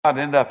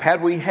And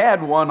had we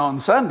had one on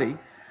Sunday,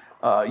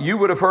 you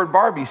would have heard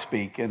Barbie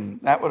speak,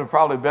 and that would have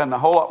probably been a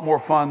whole lot more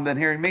fun than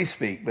hearing me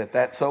speak, but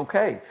that's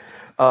okay,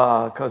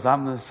 because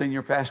I'm the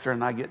senior pastor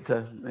and I get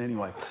to,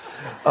 anyway.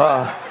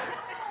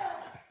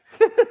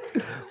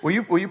 Will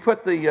you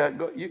put the,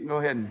 you can go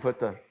ahead and put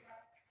the,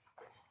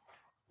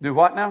 do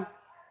what now?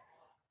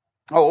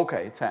 Oh,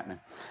 okay, it's happening.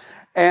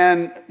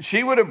 And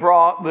she would have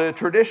brought the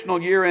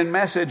traditional year-end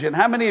message, and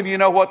how many of you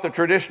know what the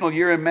traditional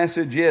year-end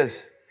message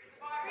is?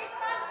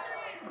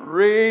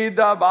 Read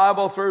the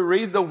Bible through.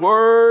 Read the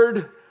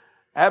Word.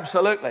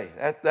 Absolutely.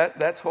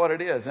 That's what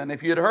it is. And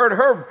if you'd heard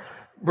her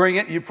bring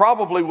it, you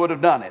probably would have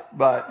done it.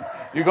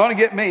 But you're going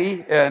to get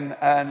me, and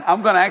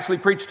I'm going to actually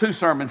preach 2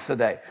 sermons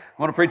today. I'm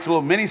going to preach a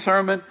little mini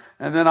sermon,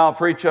 and then I'll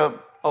preach a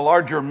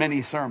larger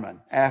mini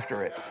sermon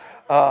after it.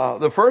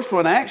 The first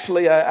one,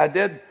 actually,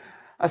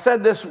 I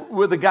said this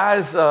with the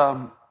guys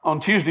on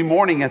Tuesday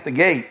morning at the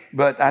gate,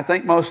 but I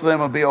think most of them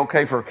will be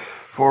okay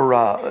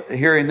for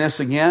hearing this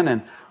again.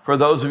 And for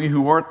those of you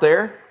who weren't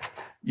there,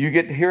 you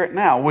get to hear it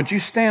now. Would you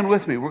stand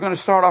with me? We're going to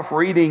start off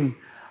reading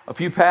a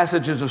few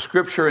passages of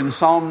Scripture in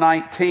Psalm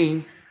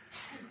 19,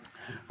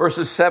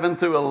 verses 7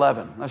 through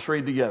 11. Let's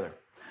read together.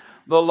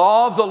 The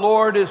law of the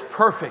Lord is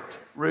perfect,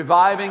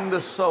 reviving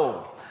the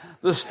soul.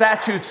 The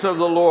statutes of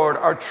the Lord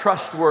are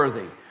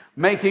trustworthy,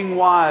 making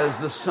wise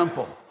the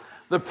simple.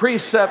 The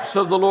precepts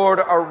of the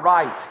Lord are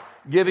right,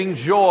 giving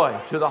joy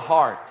to the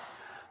heart.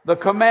 The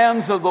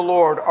commands of the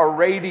Lord are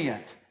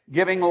radiant,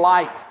 giving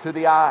light to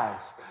the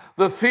eyes.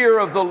 The fear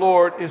of the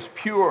Lord is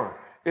pure,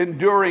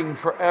 enduring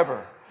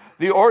forever.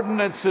 The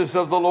ordinances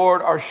of the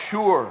Lord are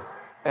sure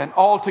and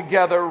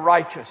altogether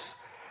righteous.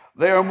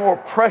 They are more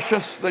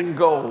precious than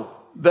gold,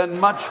 than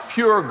much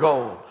pure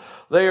gold.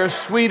 They are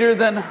sweeter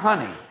than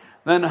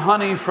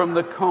honey from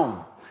the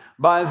comb.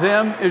 By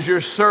them is your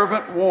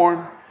servant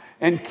warned,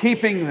 and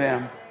keeping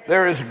them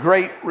there is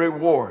great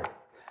reward.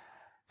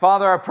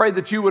 Father, I pray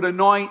that you would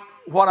anoint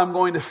what I'm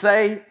going to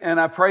say, and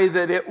I pray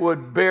that it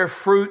would bear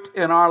fruit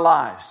in our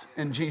lives.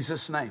 In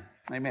Jesus' name,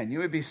 amen. You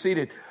may be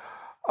seated.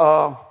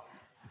 Now,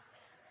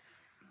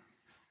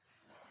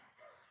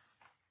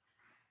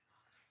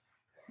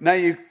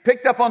 you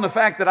picked up on the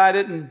fact that I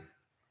didn't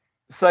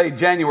say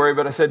January,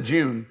 but I said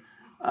June.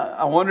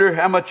 I wonder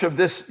how much of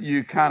this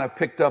you kind of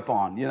picked up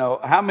on. You know,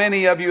 how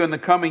many of you in the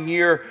coming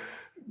year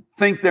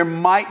think there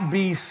might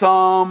be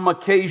some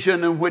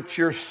occasion in which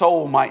your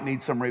soul might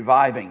need some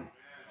reviving?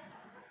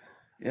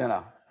 You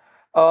know,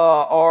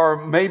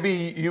 or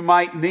maybe you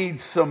might need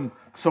some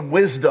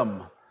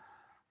wisdom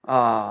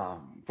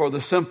for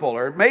the simple,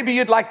 or maybe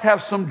you'd like to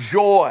have some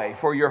joy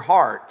for your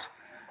heart.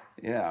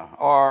 Yeah,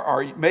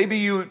 or maybe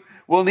you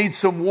will need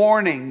some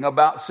warning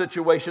about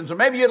situations, or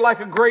maybe you'd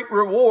like a great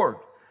reward.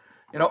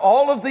 You know,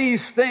 all of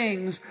these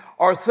things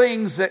are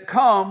things that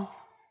come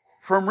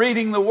from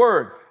reading the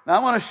Word. Now, I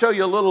want to show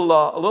you a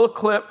little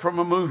clip from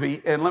a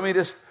movie, and let me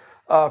just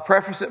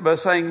preface it by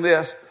saying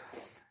this.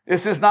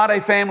 This is not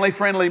a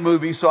family-friendly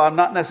movie, so I'm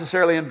not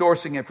necessarily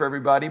endorsing it for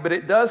everybody, but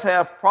it does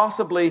have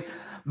possibly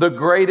the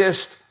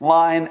greatest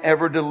line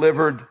ever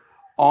delivered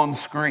on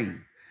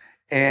screen.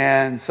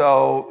 And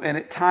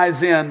it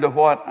ties into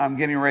what I'm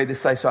getting ready to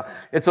say. So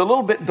it's a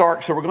little bit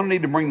dark, so we're going to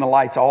need to bring the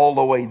lights all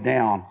the way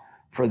down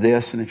for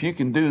this. And if you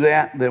can do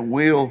that, then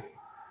we'll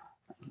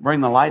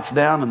bring the lights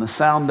down and the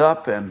sound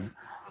up, and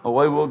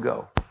away we'll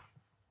go.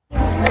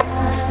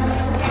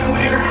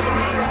 Later.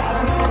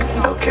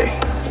 Okay.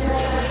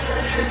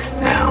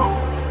 Now,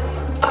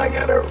 I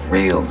got a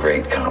real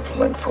great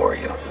compliment for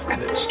you,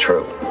 and it's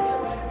true.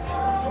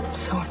 I'm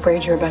so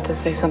afraid you're about to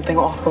say something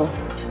awful.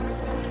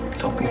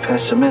 Don't be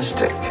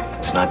pessimistic.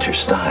 It's not your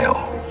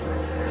style.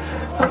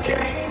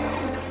 Okay.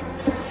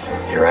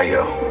 Here I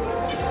go.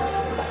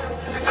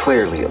 It's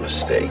clearly a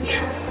mistake.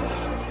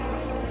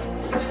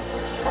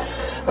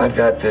 I've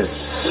got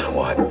this,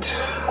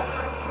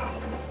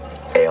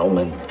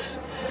 ailment?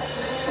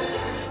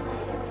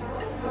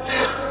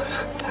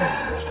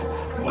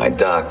 My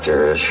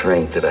doctor, a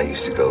shrink that I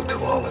used to go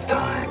to all the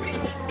time, he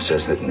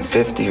says that in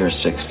 50 or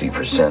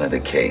 60% of the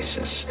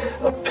cases,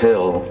 a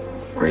pill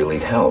really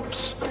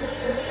helps.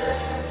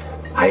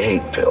 I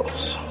hate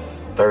pills.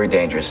 Very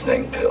dangerous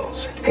thing,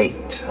 pills.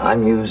 Hate.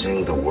 I'm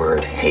using the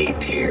word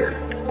hate here.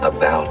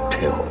 About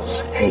pills.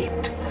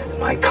 Hate.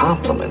 My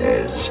compliment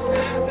is,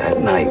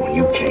 that night when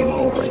you came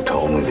over and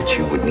told me that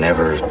you would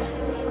never...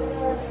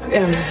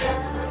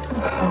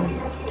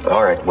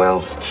 all right,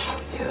 well,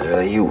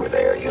 you were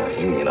there.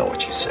 You know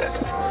what you said.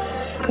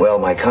 Well,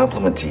 my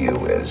compliment to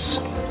you is,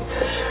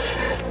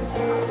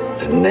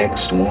 the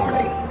next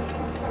morning,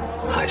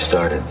 I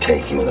started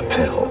taking the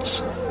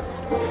pills.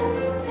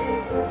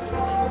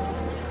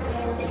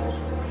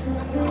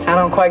 I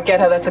don't quite get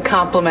how that's a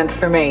compliment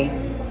for me.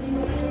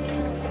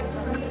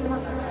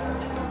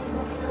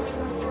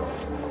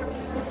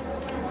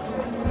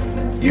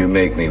 You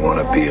make me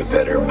want to be a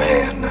better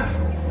man.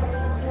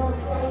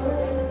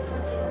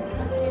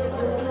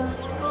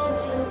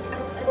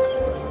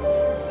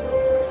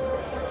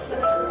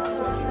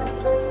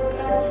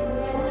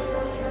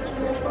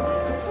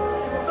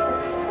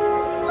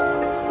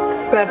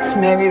 That's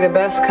maybe the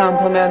best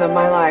compliment of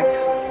my life.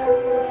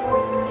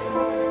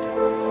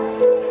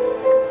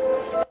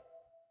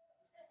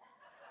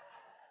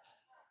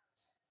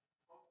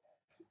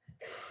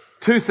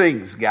 Two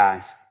things,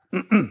 guys.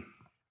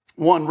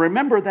 One,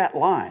 remember that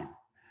line.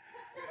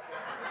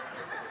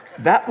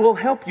 That will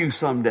help you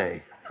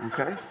someday,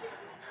 okay?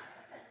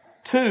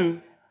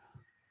 Two,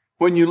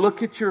 when you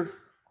look at your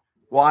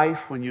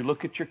wife, when you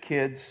look at your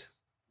kids,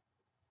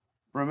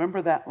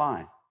 remember that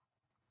line.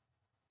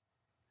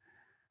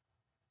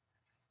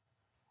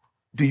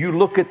 Do you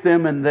look at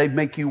them and they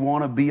make you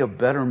want to be a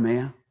better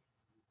man?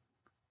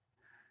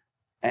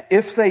 And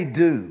if they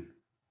do,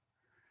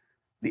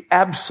 the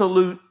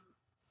absolute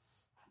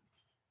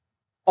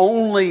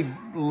only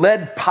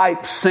lead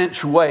pipe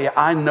cinch way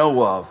I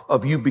know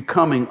of you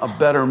becoming a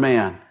better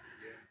man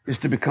is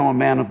to become a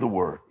man of the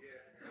Word.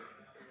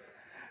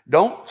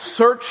 Don't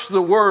search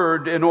the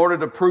Word in order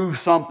to prove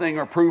something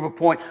or prove a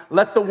point.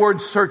 Let the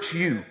Word search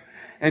you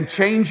and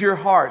change your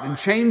heart and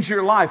change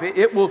your life.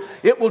 It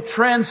will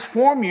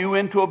transform you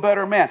into a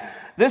better man.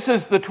 This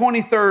is the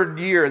 23rd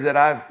year that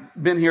I've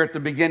been here at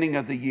the beginning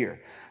of the year.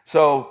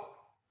 So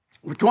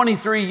for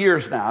 23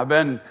 years now, I've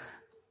been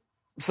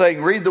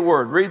saying, read the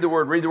Word, read the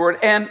Word, read the Word.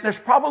 And there's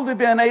probably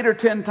been 8 or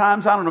 10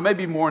 times, I don't know,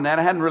 maybe more than that.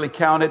 I hadn't really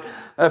counted.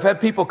 I've had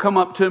people come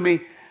up to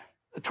me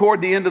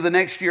toward the end of the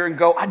next year and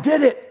go, I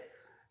did it.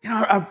 You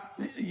know,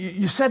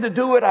 you said to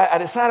do it. I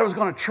decided I was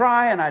going to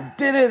try, and I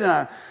did it,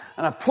 and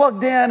I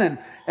plugged in,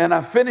 and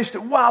I finished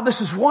it. Wow,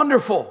 this is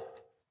wonderful.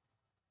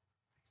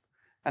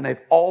 And they've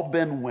all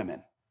been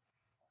women.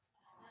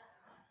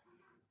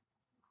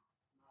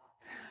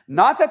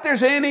 Not that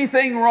there's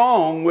anything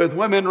wrong with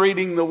women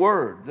reading the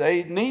Word.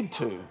 They need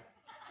to.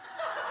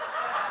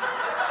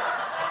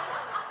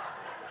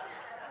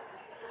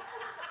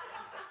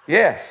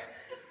 Yes.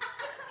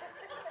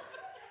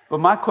 But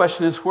my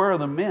question is, where are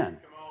the men?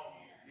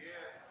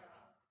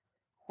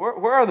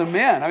 Where are the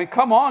men? I mean,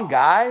 come on,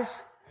 guys.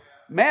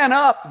 Man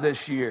up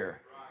this year.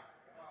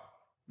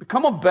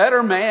 Become a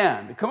better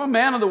man. Become a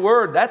man of the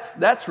Word.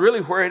 That's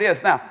really where it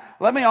is. Now,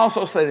 let me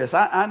also say this.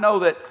 I know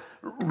that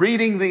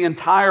reading the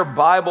entire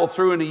Bible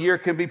through in a year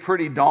can be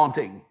pretty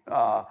daunting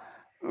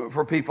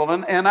for people.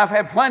 And I've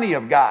had plenty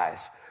of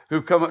guys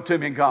who've come up to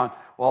me and gone,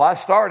 well, I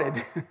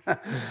started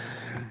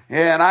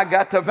and I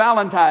got to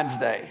Valentine's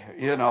Day,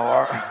 you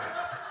know,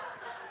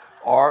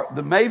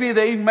 maybe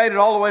they even made it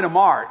all the way to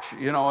March,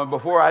 you know, and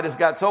before I just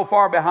got so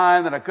far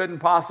behind that I couldn't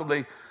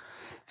possibly.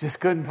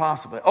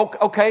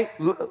 Okay,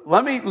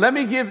 let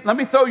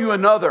me throw you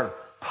another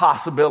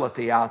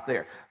possibility out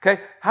there.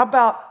 Okay, how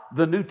about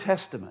the New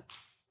Testament?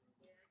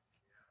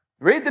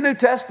 Read the New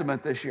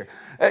Testament this year.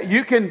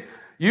 You can,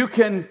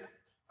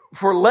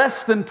 for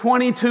less than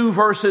 22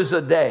 verses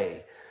a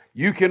day,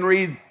 you can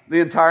read the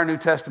entire New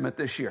Testament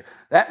this year.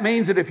 That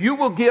means that if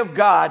you'll give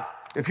God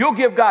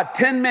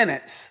 10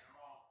 minutes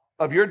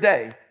of your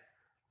day,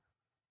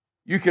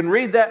 you can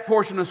read that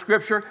portion of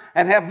Scripture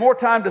and have more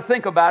time to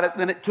think about it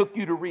than it took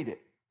you to read it.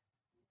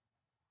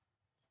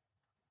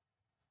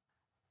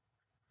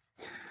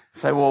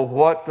 Say, well,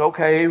 what?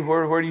 Okay,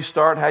 where do you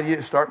start? How do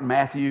you start in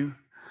Matthew?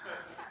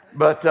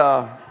 But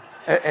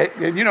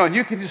and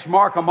you can just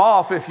mark them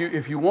off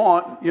if you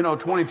want,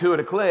 22 at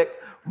a click.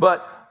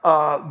 But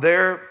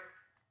there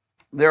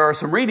are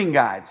some reading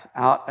guides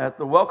out at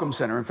the Welcome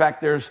Center. In fact,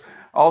 there's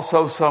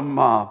also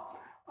some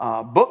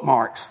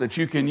bookmarks that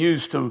you can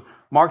use to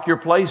mark your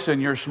place in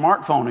your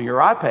smartphone or your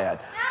iPad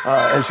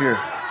as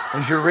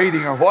you're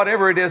reading or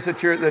whatever it is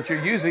that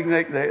you're using.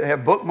 They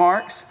have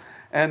bookmarks,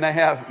 and they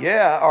have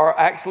or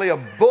actually a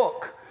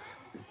book.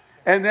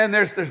 And then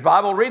there's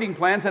Bible reading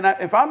plans, and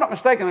if I'm not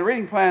mistaken, the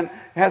reading plan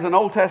has an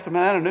Old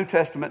Testament and a New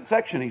Testament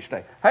section each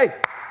day. Hey,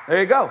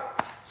 there you go.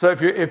 So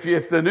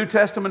if the New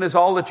Testament is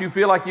all that you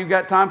feel like you've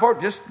got time for,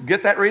 just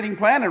get that reading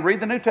plan and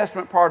read the New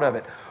Testament part of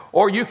it.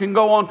 Or you can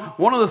go on.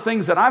 One of the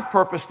things that I've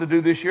purposed to do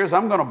this year is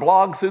I'm going to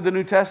blog through the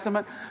New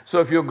Testament.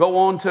 So if you'll go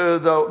on to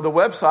the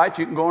website,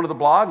 you can go onto the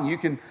blog and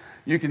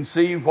you can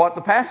see what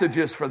the passage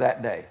is for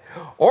that day.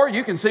 Or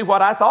you can see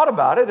what I thought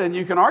about it and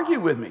you can argue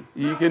with me.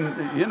 You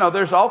can,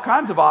 there's all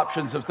kinds of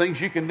options of things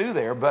you can do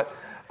there. But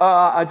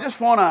I just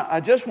want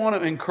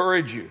to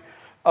encourage you.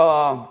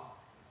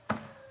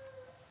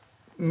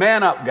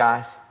 Man up,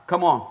 guys.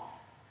 Come on.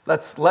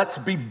 Let's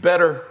be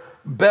better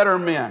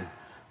men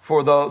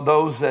for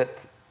those that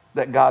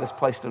God has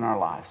placed in our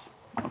lives.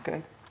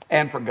 Okay?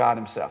 And for God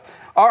Himself.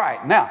 All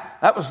right, now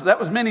that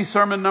was mini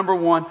sermon number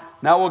 1.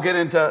 Now we'll get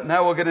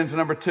into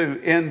number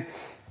 2. In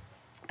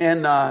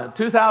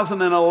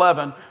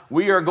 2011,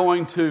 we are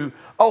going to.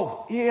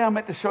 Oh yeah, I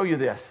meant to show you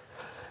this.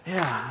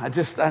 Yeah, I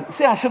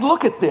should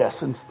look at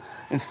this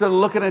instead of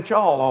looking at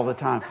y'all all the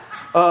time.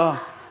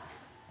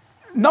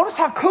 Notice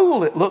how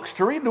cool it looks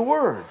to read the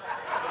Word.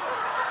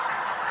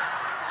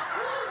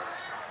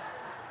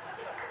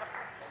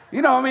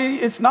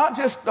 It's not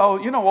just,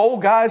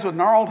 old guys with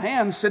gnarled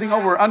hands sitting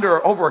over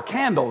a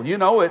candle. You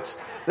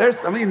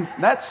can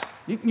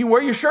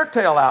wear your shirt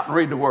tail out and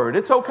read the Word.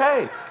 It's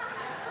okay.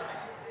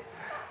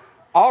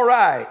 All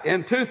right.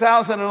 In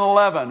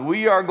 2011,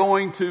 we are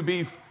going to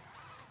be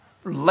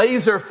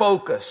laser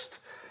focused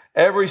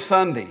every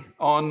Sunday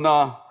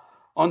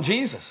on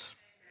Jesus.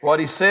 What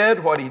he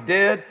said, what he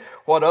did,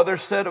 what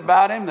others said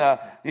about him, the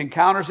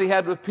encounters he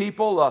had with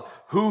people,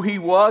 who he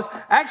was.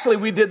 Actually,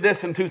 we did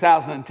this in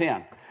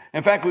 2010.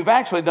 In fact, we've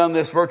actually done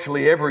this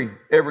virtually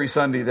every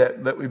Sunday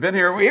that we've been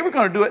here. We're even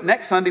going to do it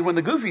next Sunday when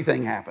the goofy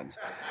thing happens.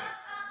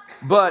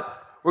 But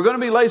we're going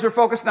to be laser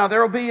focused. Now,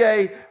 there will be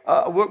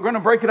we're going to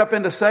break it up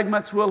into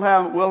segments. We'll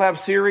have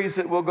series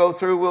that we'll go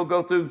through. We'll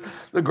go through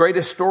the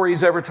greatest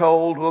stories ever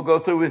told. We'll go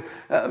through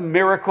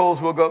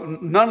miracles.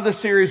 None of the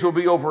series will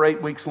be over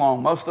 8 weeks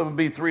long. Most of them will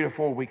be 3 to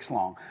 4 weeks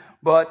long.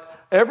 But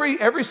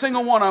every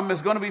single one of them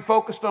is going to be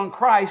focused on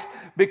Christ,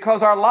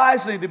 because our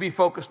lives need to be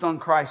focused on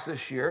Christ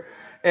this year.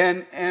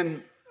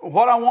 And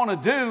what I want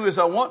to do is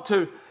I want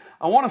to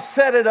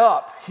set it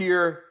up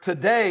here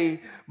today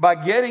by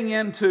getting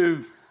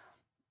into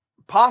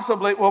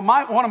possibly,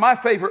 one of my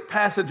favorite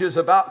passages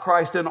about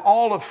Christ in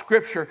all of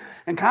Scripture,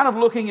 and kind of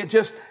looking at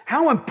just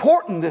how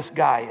important this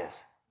guy is.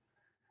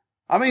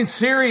 I mean,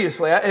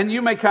 seriously, and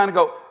you may kind of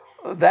go,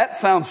 that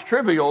sounds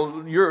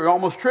trivial. You're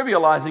almost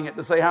trivializing it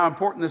to say how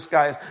important this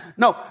guy is.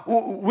 No,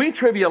 we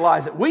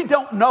trivialize it. We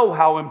don't know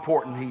how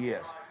important he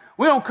is.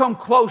 We don't come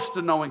close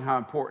to knowing how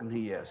important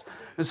he is.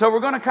 And so we're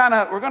going to kind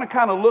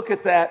of look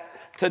at that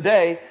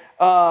today.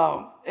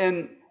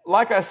 And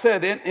like I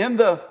said, in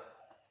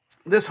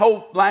this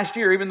whole last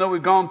year, even though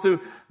we've gone through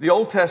the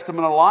Old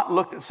Testament a lot and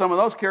looked at some of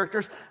those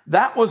characters,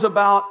 that was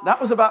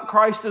about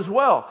Christ as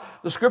well.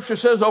 The Scripture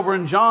says over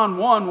in John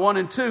 1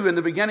 and 2, in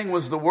the beginning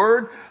was the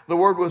Word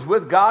was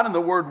with God, and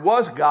the Word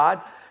was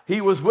God.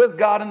 He was with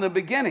God in the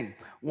beginning.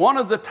 One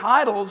of the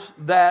titles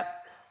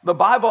that the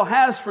Bible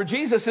has for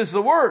Jesus is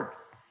the Word.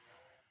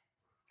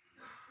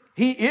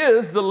 He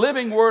is the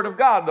living Word of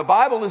God. The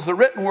Bible is the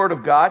written Word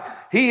of God.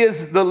 He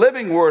is the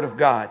living Word of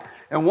God.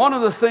 And one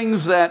of the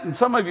things that, and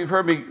some of you have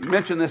heard me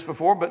mention this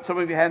before, but some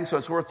of you hadn't, so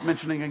it's worth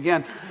mentioning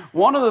again.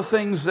 One of the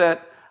things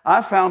that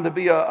I found to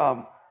be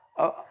a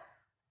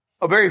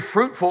very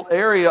fruitful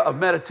area of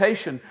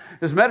meditation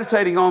is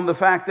meditating on the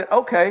fact that,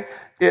 okay,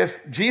 if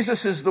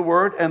Jesus is the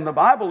Word and the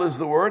Bible is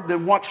the Word,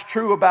 then what's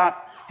true about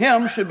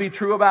Him should be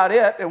true about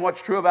it, and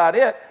what's true about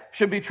it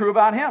should be true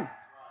about Him.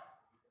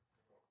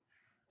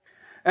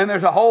 And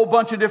there's a whole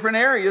bunch of different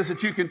areas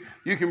that you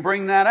can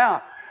bring that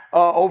out.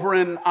 Over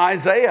in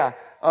Isaiah,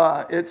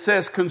 it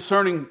says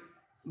concerning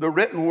the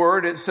written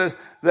word, it says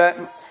that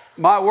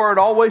my word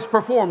always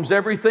performs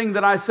everything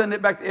that I send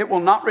it back. It will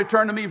not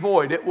return to me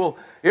void. It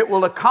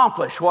will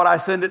accomplish what I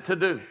send it to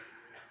do.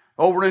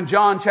 Over in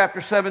John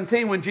chapter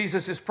 17, when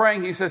Jesus is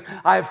praying, he says,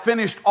 I have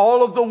finished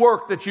all of the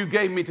work that you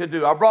gave me to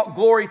do. I brought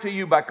glory to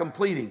you by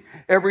completing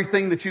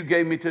everything that you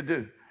gave me to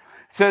do.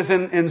 It says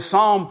in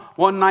Psalm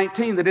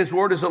 119 that His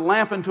word is a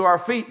lamp unto our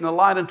feet and a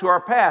light unto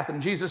our path.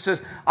 And Jesus says,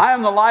 I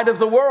am the light of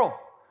the world.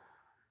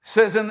 It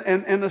says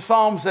in the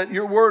Psalms that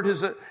your word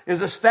is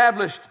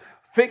established,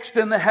 fixed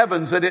in the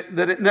heavens, that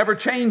it never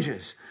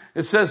changes.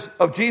 It says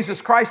of Jesus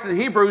Christ in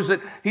Hebrews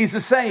that He's the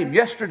same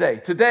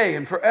yesterday, today,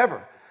 and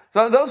forever.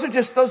 So those are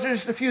just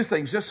a few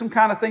things, just some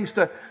kind of things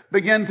to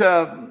begin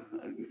to,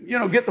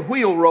 get the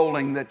wheel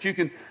rolling that you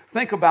can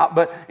think about.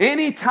 But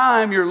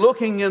anytime you're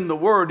looking in the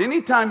Word,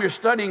 anytime you're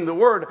studying the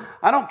Word,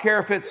 I don't care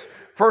if it's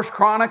First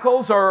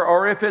Chronicles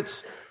or if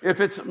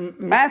it's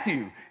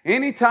Matthew.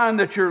 Anytime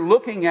that you're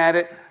looking at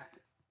it,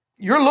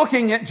 you're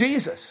looking at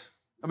Jesus.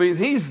 I mean,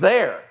 He's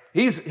there.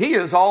 He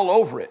is all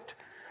over it.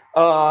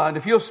 And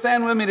if you'll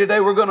stand with me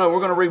today, we're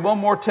gonna read one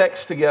more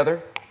text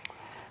together,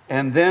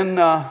 and then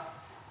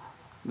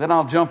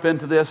I'll jump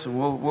into this and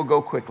we'll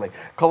go quickly.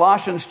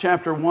 Colossians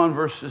chapter 1,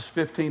 verses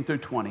 15 through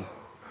 20.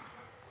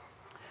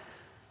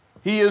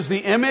 He is the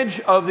image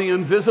of the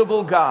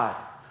invisible God,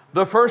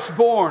 the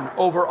firstborn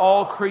over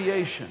all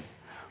creation.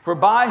 For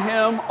by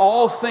Him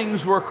all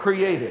things were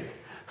created,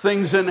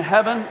 things in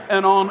heaven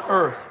and on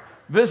earth,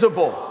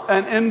 visible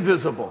and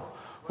invisible,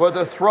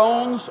 whether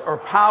thrones or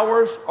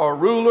powers or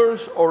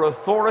rulers or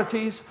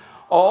authorities,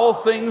 all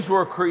things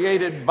were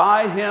created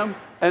by Him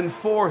and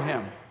for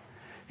Him.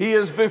 He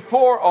is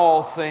before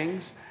all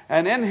things,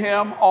 and in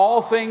Him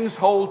all things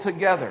hold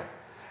together.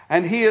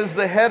 And He is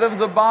the head of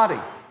the body,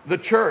 the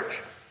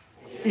church.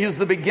 He is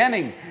the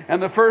beginning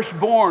and the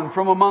firstborn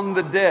from among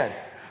the dead,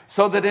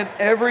 so that in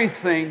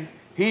everything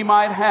He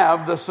might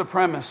have the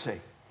supremacy.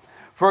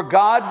 For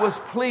God was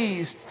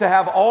pleased to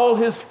have all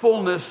His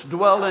fullness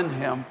dwell in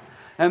Him,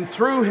 and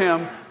through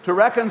Him to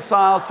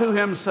reconcile to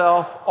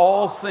Himself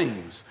all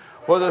things,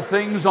 whether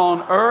things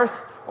on earth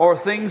or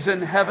things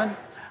in heaven,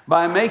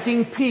 by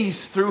making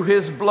peace through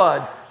His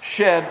blood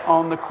shed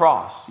on the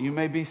cross. You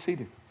may be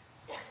seated.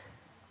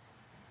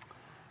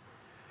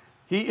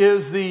 He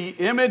is the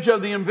image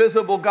of the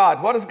invisible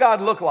God. What does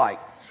God look like?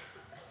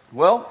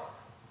 Well,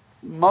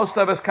 most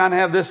of us kind of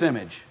have this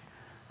image.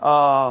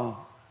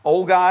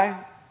 Old guy,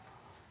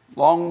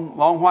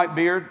 long white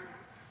beard,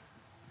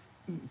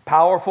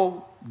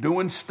 powerful,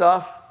 doing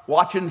stuff,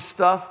 watching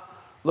stuff,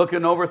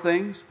 looking over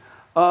things.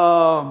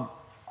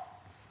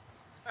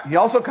 He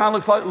also kind of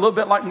looks a little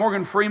bit like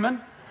Morgan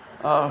Freeman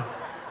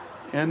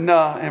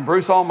and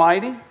Bruce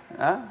Almighty.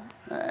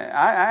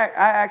 I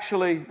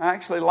actually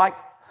like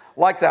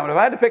that one. If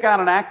I had to pick out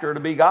an actor to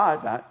be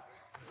God, that'd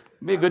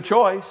be a good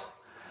choice.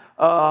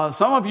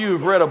 Some of you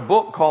have read a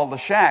book called The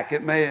Shack.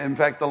 In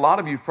fact, a lot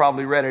of you have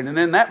probably read it. And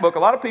in that book, a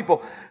lot of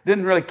people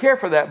didn't really care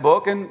for that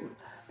book, and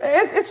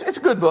it's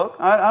a good book.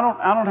 I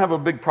don't have a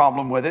big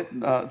problem with it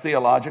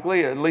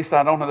theologically. At least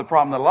I don't have the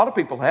problem that a lot of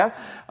people have.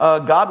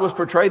 God was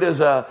portrayed as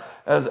a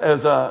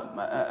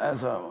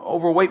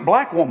overweight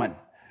black woman,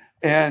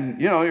 and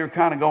you're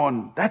kind of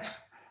going, that's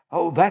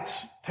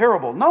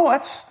terrible. No,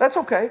 that's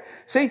okay.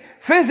 See,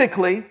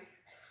 physically,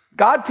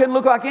 God can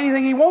look like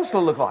anything He wants to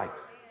look like.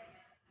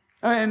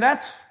 I mean,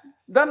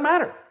 doesn't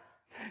matter.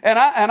 And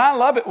I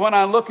love it when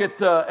I look at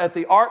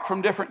the art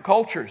from different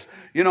cultures,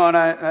 and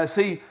I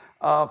see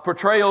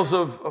portrayals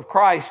of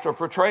Christ or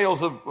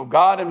portrayals of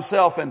God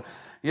Himself, and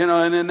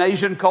in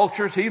Asian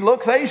cultures He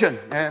looks Asian,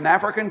 and in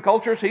African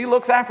cultures He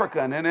looks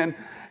African, and in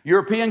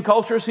European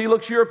cultures He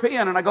looks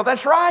European, and I go,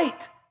 that's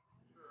right.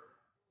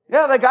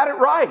 Yeah, they got it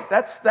right.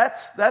 That's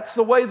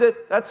the way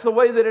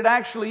that it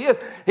actually is.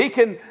 He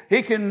can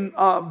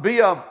be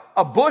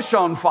a bush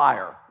on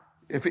fire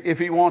if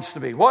He wants to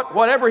be.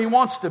 Whatever He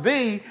wants to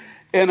be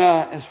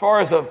as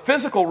far as a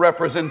physical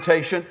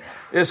representation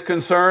is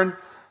concerned,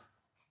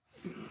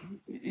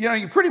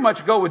 you pretty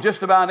much go with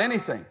just about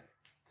anything.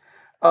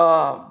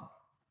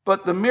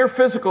 But the mere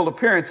physical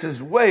appearance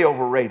is way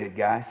overrated,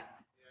 guys.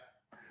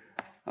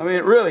 I mean,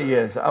 it really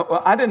is.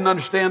 I didn't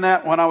understand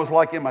that when I was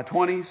like in my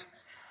 20s.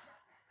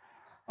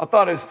 I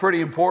thought it was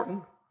pretty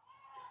important.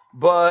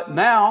 But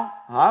now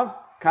I've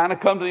kind of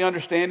come to the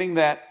understanding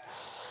that,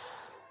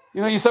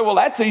 you say, well,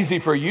 that's easy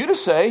for you to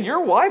say.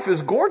 Your wife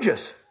is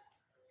gorgeous.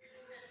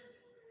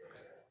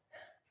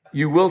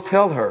 You will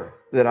tell her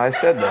that I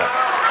said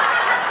that.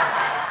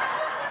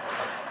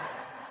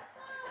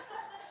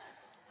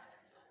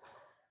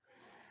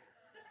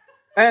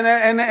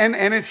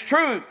 And it's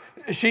true,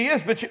 she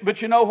is,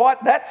 but you know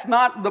what? That's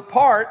not the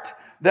part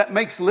that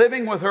makes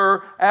living with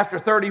her after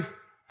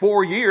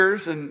 34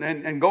 years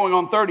and going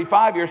on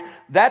 35 years,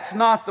 that's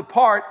not the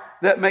part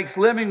that makes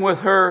living with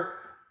her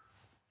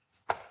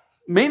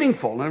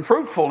meaningful and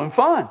fruitful and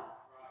fun.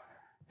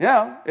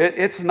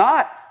 It's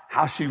not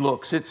how she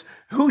looks, it's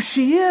who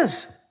she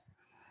is.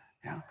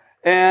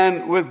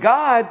 And with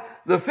God,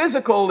 the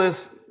physical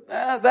is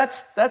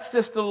that's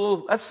just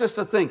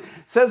a thing. It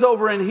says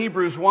over in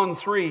Hebrews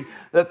 1:3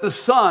 that the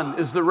Son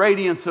is the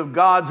radiance of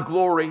God's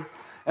glory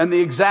and the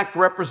exact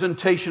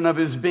representation of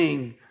His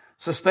being,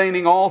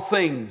 sustaining all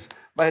things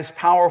by His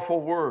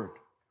powerful word.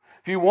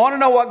 If you want to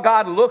know what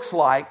God looks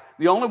like,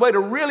 the only way to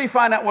really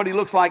find out what He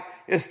looks like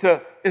is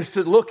to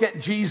look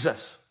at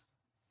Jesus.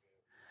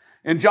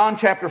 In John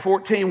chapter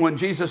 14, when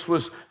Jesus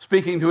was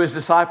speaking to His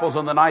disciples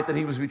on the night that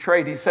He was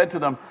betrayed, He said to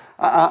them,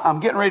 I'm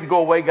getting ready to go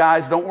away,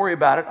 guys. Don't worry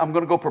about it. I'm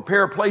going to go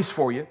prepare a place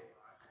for you.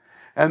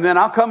 And then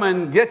I'll come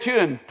and get you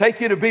and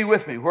take you to be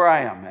with me where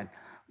I am. And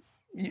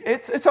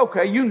it's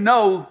okay. You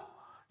know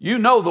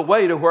the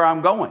way to where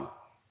I'm going.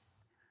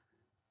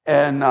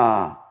 And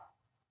I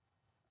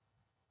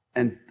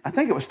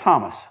think it was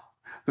Thomas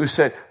who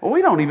said, well,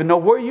 we don't even know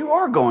where you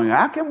are going.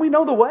 How can we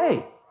know the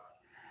way?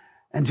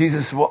 And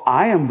Jesus said, well,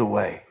 I am the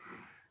way,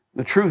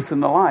 the truth,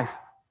 and the life.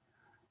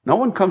 No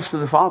one comes to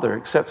the Father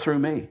except through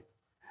me.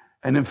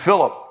 And then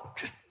Philip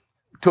just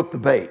took the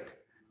bait.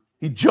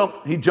 He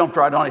jumped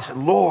right on. He said,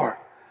 Lord,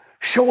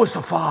 show us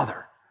the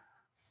Father.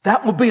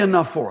 That will be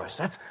enough for us.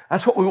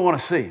 That's what we want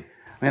to see.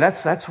 I mean,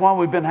 that's why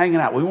we've been hanging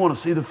out. We want to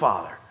see the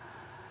Father.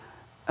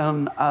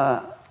 And,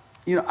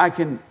 I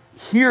can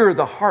hear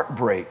the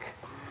heartbreak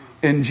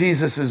in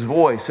Jesus'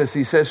 voice as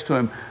He says to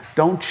him,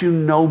 don't you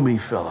know me,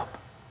 Philip?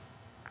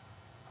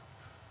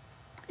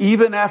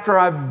 Even after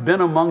I've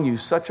been among you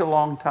such a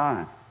long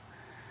time,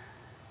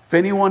 if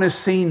anyone has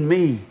seen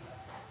me,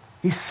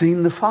 he's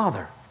seen the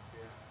Father.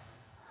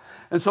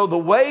 And so the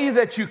way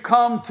that you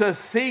come to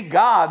see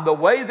God, the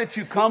way that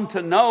you come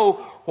to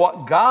know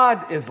what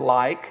God is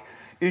like,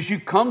 is you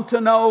come to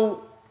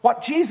know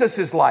what Jesus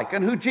is like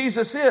and who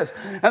Jesus is.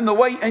 And the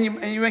way, and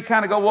you may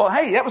kind of go, well,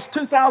 hey, that was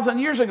 2,000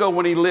 years ago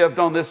when He lived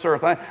on this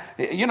earth.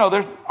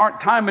 There aren't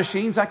time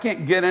machines. I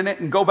can't get in it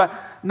and go back.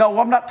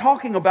 No, I'm not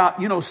talking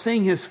about,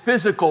 seeing His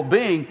physical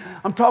being.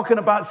 I'm talking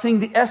about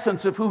seeing the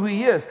essence of who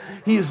He is.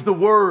 He is the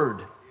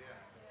Word.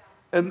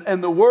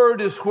 And the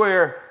Word is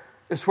where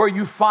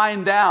you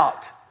find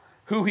out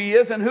who He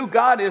is and who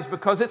God is,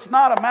 because it's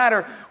not a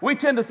matter, we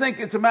tend to think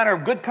it's a matter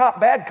of good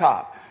cop, bad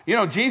cop.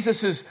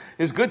 Jesus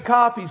is good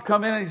cop. He's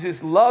come in and He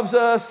just loves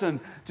us and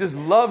just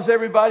loves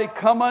everybody.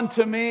 Come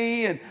unto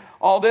me and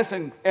all this.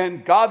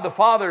 And God the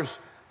Father's,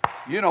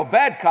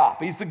 bad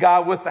cop. He's the guy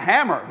with the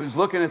hammer who's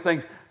looking at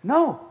things.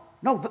 No,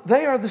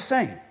 they are the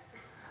same.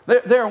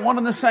 They are one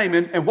and the same.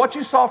 And what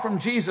you saw from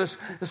Jesus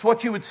is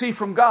what you would see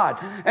from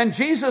God. And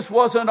Jesus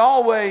wasn't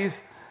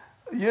always,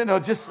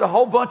 just a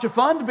whole bunch of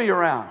fun to be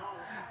around.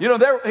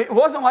 It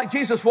wasn't like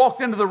Jesus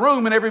walked into the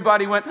room and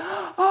everybody went,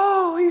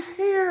 oh, He's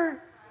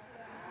here.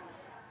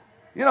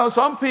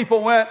 Some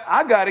people went,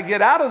 I got to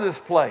get out of this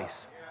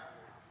place.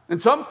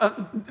 And some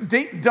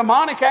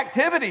demonic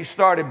activity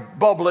started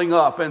bubbling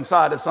up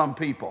inside of some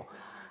people,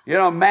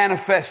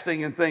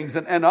 manifesting and things.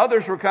 And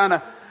others were kind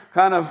of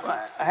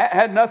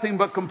had nothing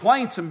but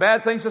complaints and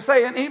bad things to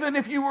say. And even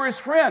if you were his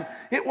friend,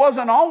 it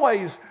wasn't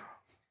always,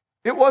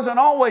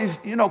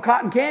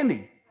 cotton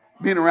candy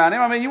being around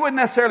him. I mean, you wouldn't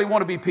necessarily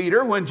want to be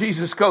Peter when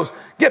Jesus goes,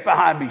 "Get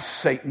behind me,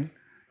 Satan."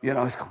 He's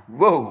going,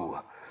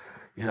 whoa.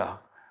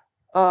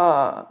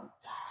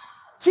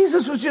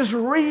 Jesus was just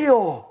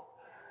real.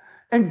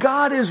 And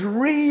God is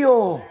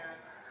real.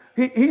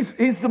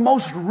 He's the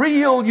most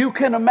real you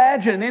can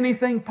imagine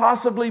anything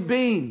possibly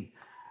being.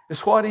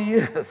 It's what he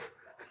is.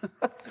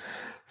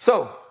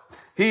 So,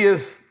 he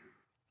is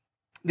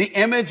the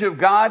image of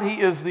God. He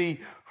is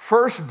the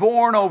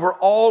firstborn over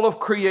all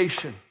of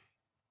creation.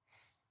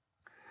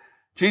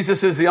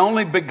 Jesus is the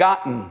only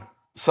begotten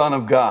Son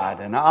of God.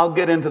 And I'll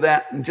get into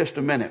that in just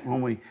a minute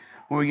when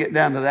we get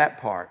down to that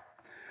part.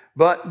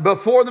 But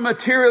before the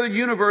material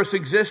universe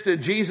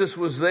existed, Jesus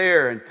was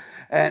there.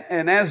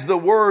 And as the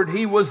Word,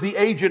 he was the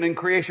agent in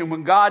creation.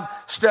 When God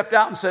stepped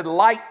out and said,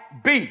 "Light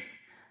be,"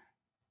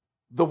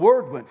 the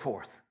Word went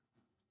forth.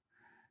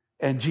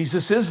 And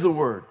Jesus is the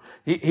Word.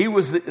 He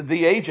was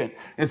the agent.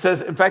 It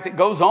says, in fact, it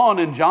goes on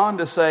in John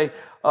to say,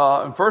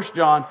 in 1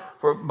 John,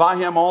 "For by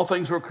him all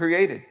things were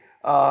created.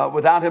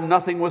 Without him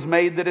nothing was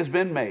made that has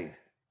been made."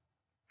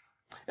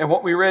 And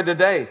what we read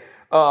today,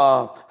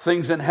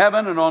 things in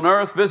heaven and on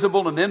earth,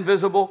 visible and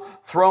invisible,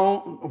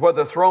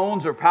 whether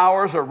thrones or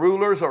powers or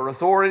rulers or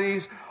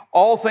authorities,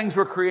 all things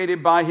were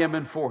created by him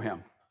and for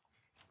him.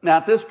 Now,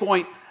 at this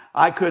point,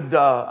 I could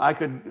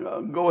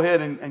go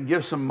ahead and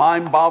give some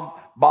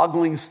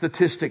mind-boggling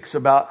statistics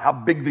about how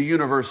big the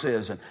universe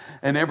is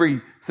and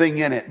everything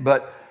in it.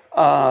 But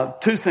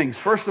two things.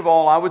 First of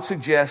all, I would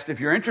suggest, if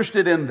you're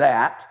interested in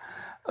that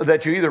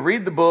you either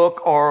read the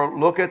book or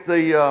look at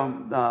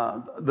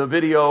the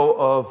video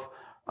of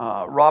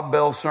Rob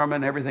Bell's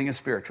sermon, Everything is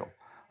Spiritual.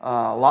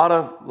 A lot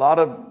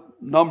of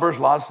numbers,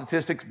 a lot of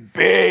statistics,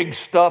 big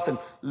stuff and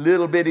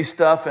little bitty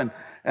stuff and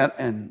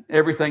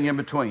everything in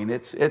between.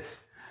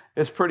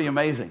 It's pretty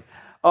amazing.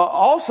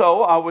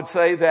 Also, I would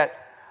say that,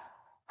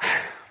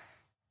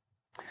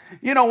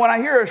 when I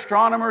hear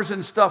astronomers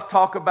and stuff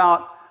talk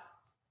about,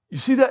 you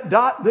see that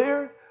dot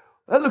there?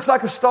 That looks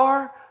like a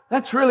star.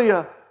 That's really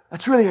a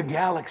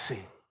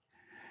galaxy.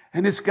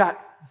 And it's got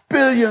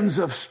billions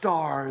of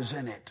stars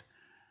in it.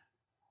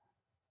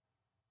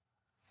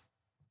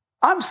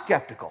 I'm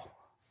skeptical.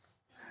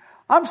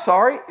 I'm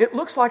sorry, it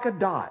looks like a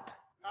dot.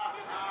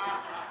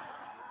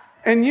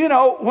 And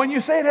when you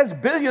say it has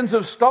billions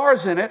of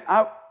stars in it,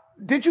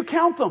 did you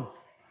count them?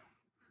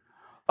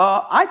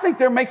 I think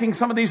they're making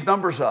some of these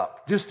numbers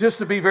up, just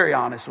to be very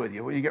honest with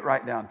you when you get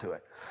right down to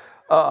it.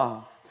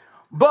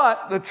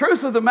 But the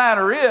truth of the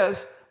matter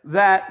is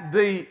that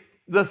the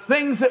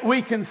things that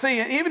we can see,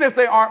 and even if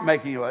they aren't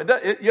making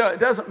it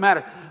doesn't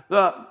matter.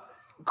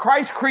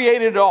 Christ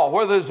created it all,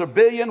 whether there's a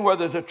billion, whether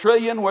there's a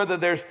trillion, whether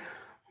there's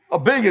a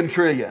billion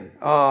trillion.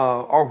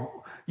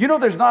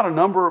 There's not a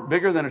number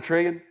bigger than a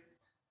trillion.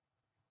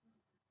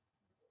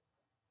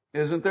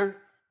 Isn't there?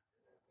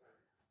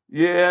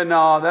 Yeah,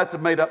 no, that's a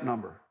made-up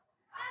number.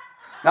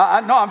 No,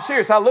 I'm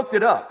serious. I looked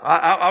it up.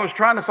 I was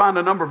trying to find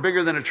a number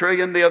bigger than a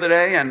trillion the other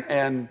day,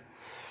 and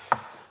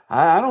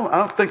I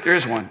don't think there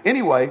is one.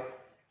 Anyway,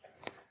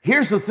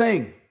 here's the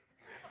thing.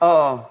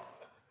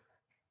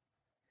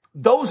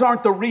 Those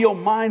aren't the real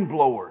mind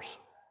blowers.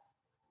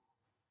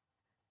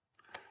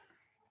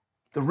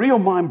 The real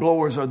mind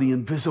blowers are the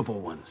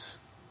invisible ones.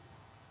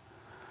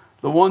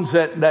 The ones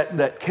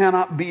that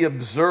cannot be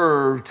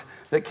observed,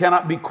 that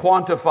cannot be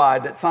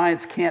quantified, that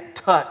science can't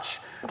touch.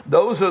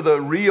 Those are the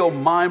real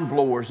mind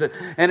blowers.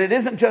 And it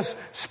isn't just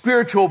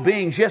spiritual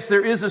beings. Yes,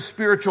 there is a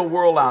spiritual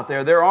world out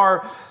there. There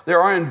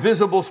are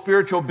invisible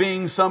spiritual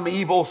beings, some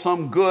evil,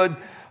 some good,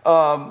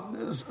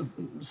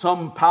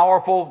 some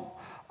powerful,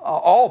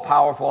 all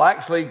powerful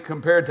actually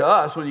compared to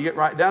us when you get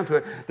right down to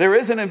it. There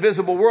is an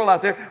invisible world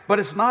out there, but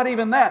it's not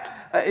even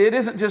that. It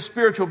isn't just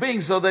spiritual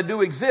beings, though they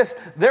do exist.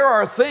 There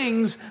are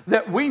things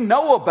that we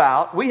know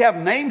about, we have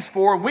names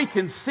for, and we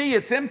can see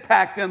its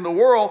impact in the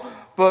world,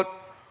 but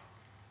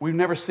we've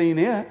never seen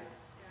it.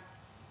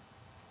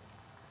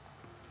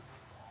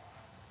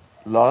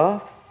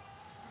 Love.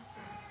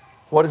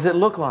 What does it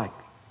look like?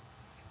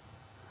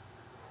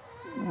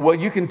 Well,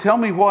 you can tell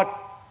me what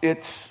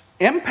its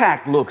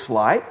impact looks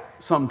like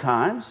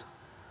sometimes,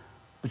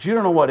 but you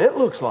don't know what it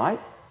looks like.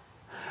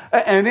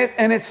 And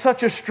it's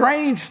such a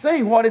strange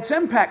thing what its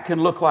impact can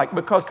look like,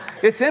 because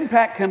its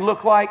impact can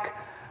look like,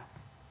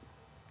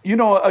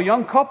 a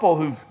young couple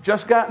who've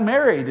just gotten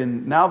married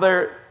and now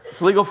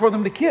it's legal for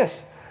them to kiss.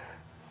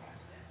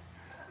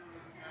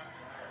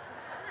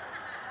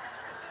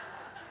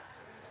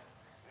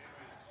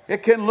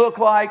 It can look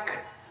like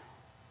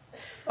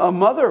a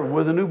mother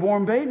with a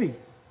newborn baby.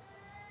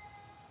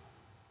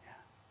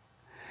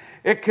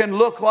 It can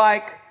look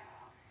like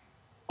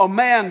a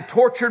man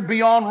tortured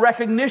beyond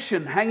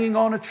recognition hanging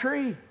on a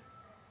tree.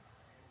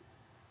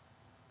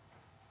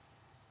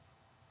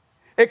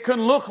 It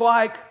can look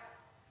like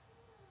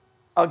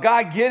a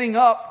guy getting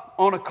up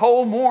on a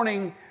cold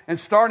morning and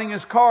starting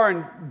his car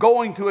and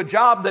going to a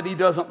job that he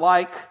doesn't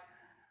like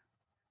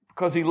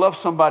because he loves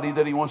somebody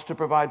that he wants to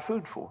provide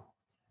food for.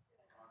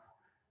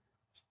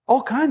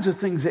 All kinds of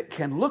things it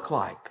can look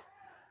like.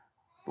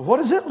 But what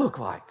does it look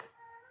like?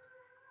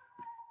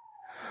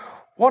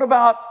 What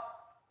about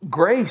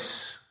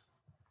grace?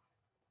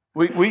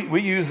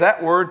 We use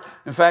that word.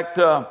 In fact,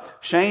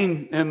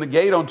 Shane in the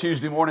gate on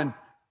Tuesday morning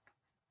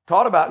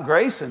taught about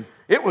grace, and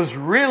it was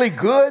really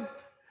good.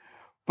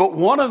 But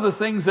one of the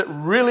things that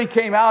really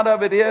came out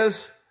of it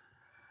is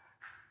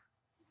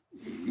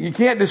you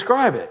can't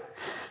describe it.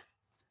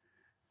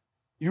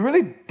 You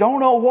really don't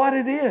know what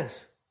it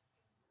is.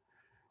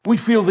 We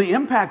feel the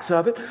impacts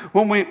of it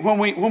when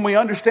we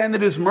understand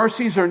that His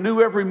mercies are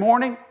new every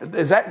morning.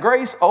 Is that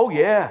grace? Oh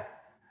yeah.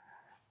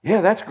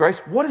 Yeah, that's grace.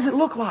 What does it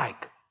look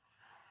like?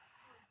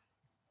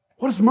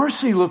 What does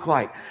mercy look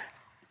like?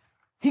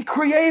 He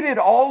created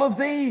all of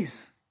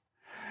these.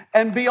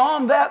 And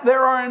beyond that,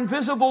 there are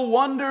invisible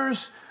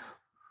wonders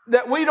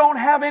that we don't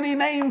have any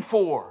name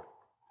for,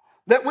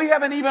 that we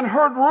haven't even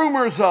heard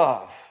rumors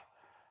of,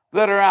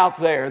 that are out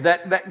there,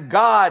 that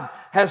God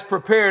has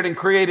prepared and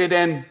created,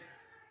 and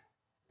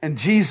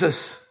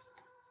Jesus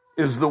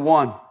is the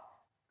one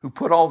who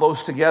put all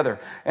those together.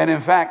 And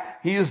in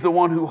fact, He is the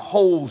one who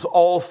holds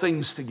all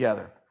things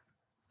together.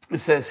 It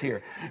says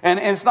here. And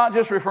it's not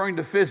just referring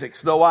to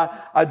physics, though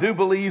I do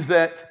believe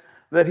that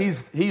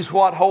He's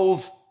what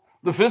holds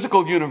the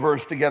physical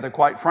universe together,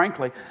 quite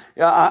frankly.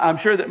 I'm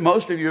sure that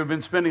most of you have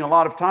been spending a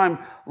lot of time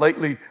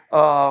lately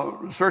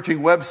searching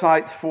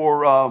websites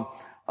for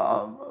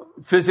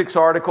physics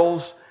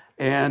articles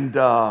and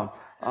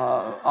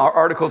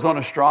articles on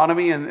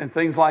astronomy and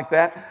things like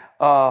that.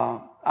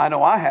 I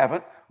know I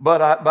haven't,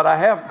 but I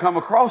have come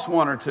across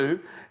one or two.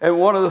 And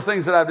one of the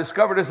things that I've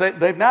discovered is that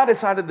they've now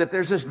decided that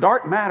there's this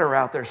dark matter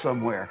out there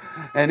somewhere,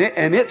 and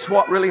it's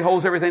what really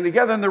holds everything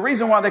together. And the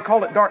reason why they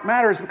call it dark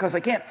matter is because they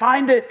can't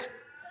find it.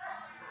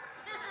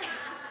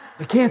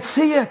 They can't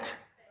see it.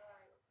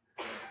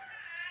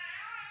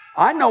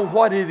 I know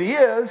what it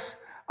is.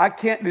 I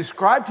can't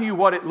describe to you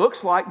what it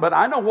looks like, but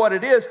I know what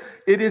it is.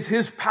 It is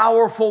His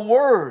powerful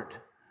word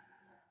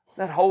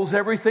that holds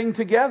everything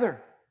together.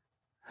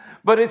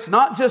 But it's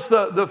not just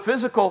the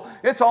physical.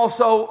 It's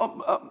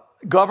also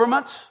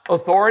governments,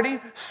 authority,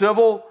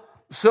 civil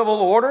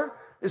order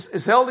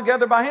is held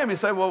together by Him. You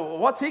say, well,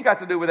 what's He got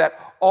to do with that?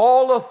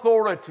 All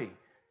authority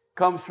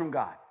comes from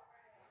God.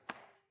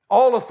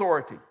 All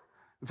authority.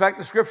 In fact,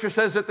 the Scripture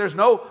says that there is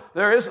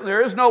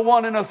no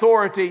one in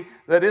authority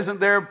that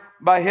isn't there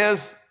by His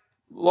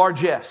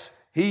largesse.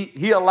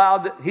 He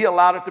allowed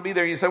it to be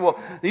there. You say, well,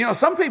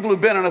 some people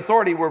who've been in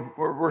authority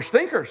were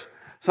stinkers.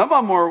 Some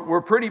of them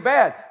were pretty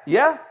bad.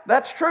 Yeah,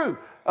 that's true.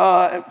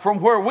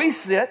 From where we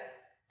sit,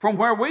 from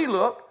where we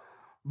look,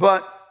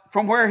 but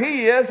from where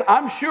He is,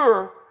 I'm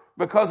sure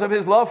because of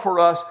His love for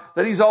us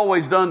that He's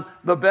always done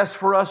the best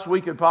for us we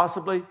could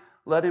possibly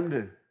let Him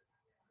do.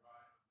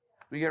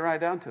 We get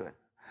right down to it.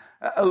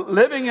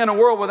 Living in a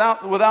world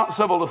without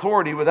civil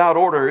authority, without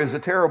order, is a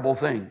terrible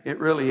thing. It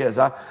really is.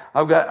 I've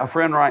got a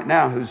friend right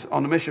now who's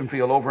on the mission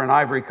field over in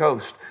Ivory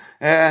Coast,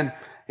 and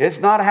it's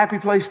not a happy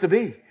place to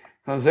be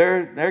because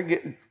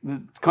the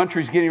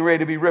country's getting ready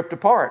to be ripped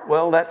apart.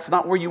 Well, that's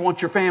not where you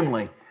want your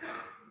family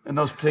in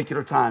those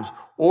particular times.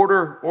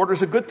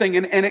 Order's a good thing,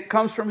 and it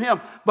comes from Him.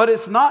 But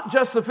it's not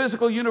just the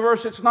physical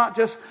universe. It's not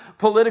just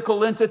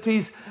political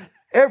entities.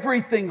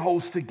 Everything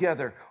holds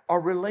together. Our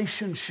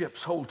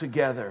relationships hold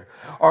together.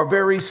 Our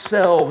very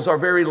selves, our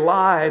very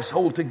lives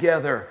hold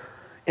together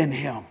in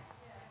Him.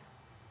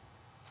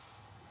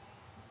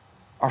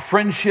 Our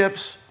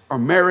friendships, our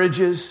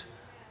marriages,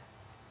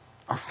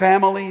 our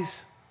families.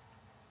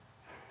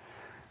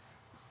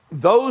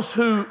 Those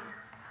who,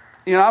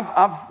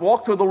 I've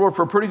walked with the Lord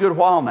for a pretty good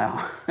while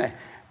now.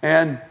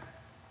 and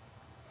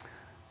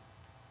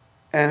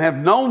have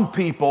known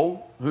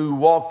people who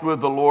walked with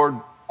the Lord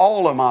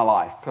all of my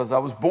life because I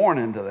was born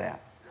into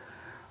that.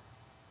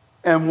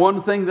 And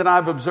one thing that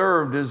I've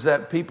observed is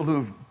that people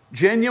who've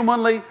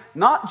genuinely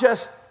not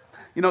just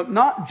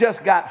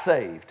got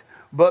saved,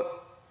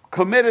 but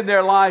committed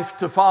their life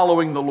to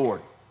following the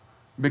Lord,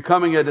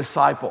 becoming a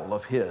disciple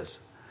of His,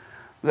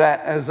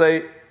 that as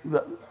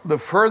the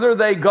further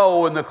they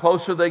go and the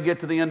closer they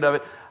get to the end of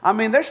it,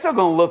 they're still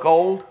going to look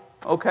old,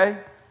 okay?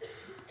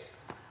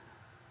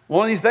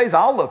 One of these days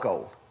I'll look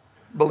old,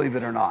 believe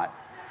it or not.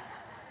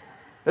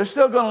 They're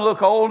still going to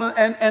look old,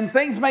 and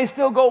things may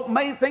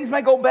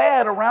go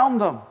bad around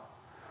them.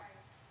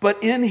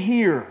 But in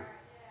here,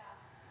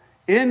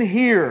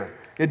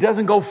 it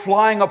doesn't go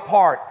flying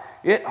apart.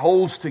 It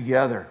holds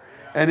together,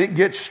 and it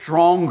gets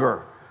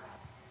stronger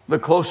the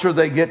closer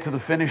they get to the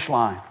finish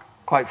line,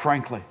 quite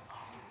frankly.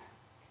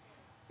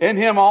 In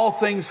Him, all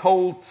things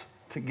hold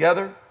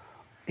together.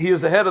 He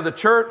is the head of the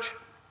church.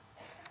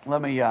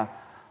 Let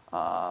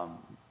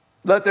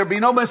there be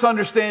no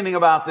misunderstanding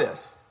about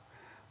this.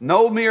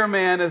 No mere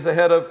man is the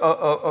head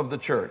of the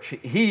church.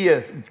 He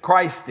is.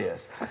 Christ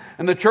is.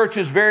 And the church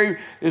is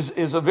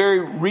a very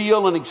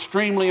real and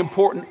extremely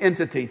important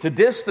entity. To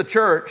diss the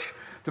church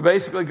to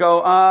basically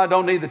go, I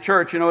don't need the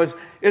church, is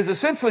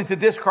essentially to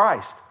diss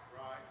Christ.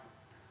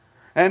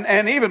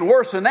 And even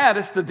worse than that,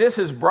 it's to diss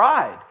his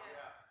bride.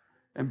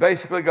 And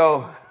basically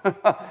go,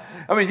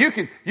 I mean, you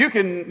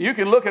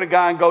can look at a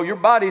guy and go, your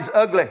body's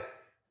ugly.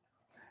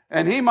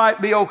 And he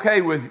might be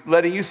okay with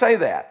letting you say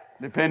that,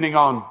 depending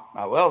on,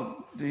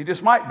 well, he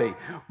just might be.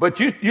 But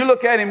you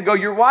look at him and go,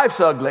 your wife's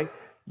ugly.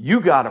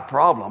 You got a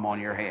problem on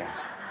your hands.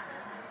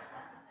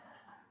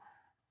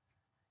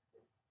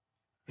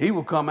 He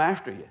will come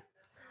after you.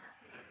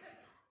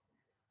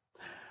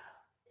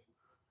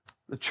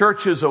 The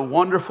church is a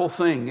wonderful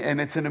thing,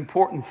 and it's an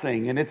important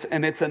thing, and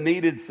it's a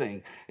needed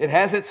thing. It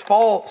has its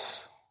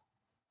faults,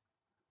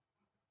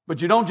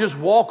 but you don't just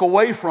walk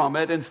away from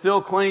it and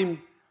still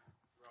claim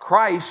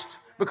Christ,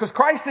 because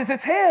Christ is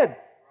its head.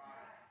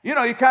 You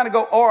kind of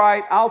go, all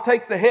right, I'll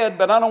take the head,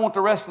 but I don't want the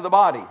rest of the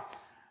body.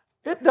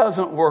 It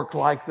doesn't work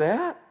like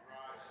that.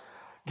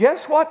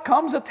 Guess what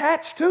comes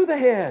attached to the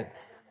head?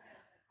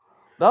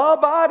 The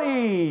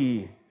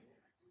body.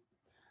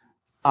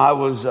 I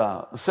was,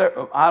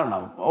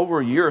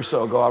 over a year or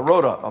so ago, I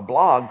wrote a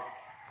blog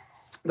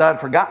that I'd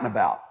forgotten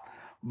about,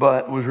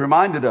 but was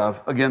reminded of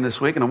again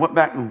this week, and I went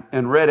back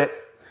and read it,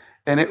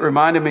 and it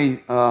reminded me,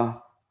 man,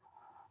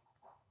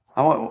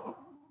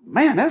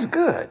 that's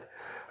good.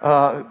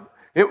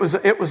 It was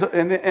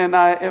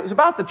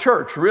about the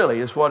church, really,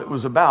 is what it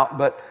was about,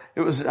 but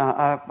it was,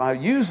 I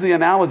used the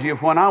analogy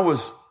of when I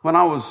was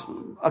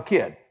a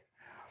kid.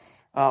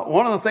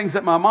 One of the things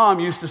that my mom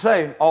used to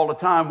say all the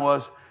time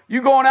was,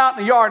 you going out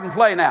in the yard and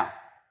play now.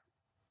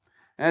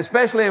 And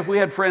especially if we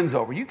had friends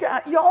over.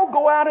 Y'all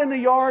go out in the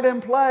yard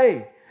and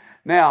play.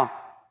 Now,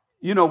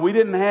 we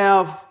didn't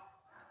have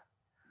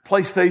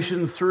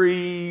PlayStation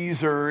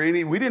 3s or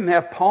we didn't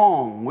have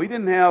Pong. We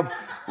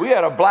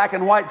had a black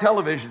and white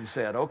television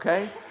set,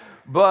 okay?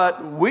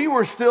 But we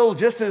were still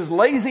just as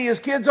lazy as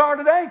kids are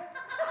today.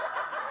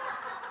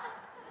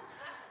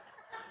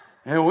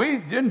 And we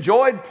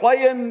enjoyed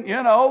playing,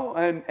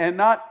 and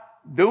not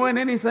doing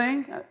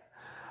anything.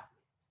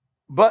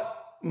 But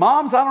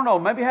moms, I don't know,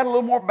 maybe had a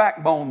little more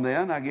backbone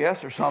then, I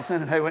guess, or something.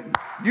 And they went,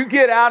 you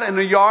get out in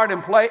the yard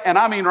and play, and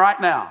I mean right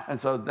now. And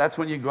so that's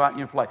when you go out and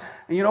you play.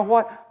 And you know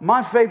what?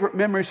 My favorite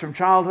memories from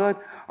childhood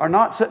are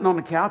not sitting on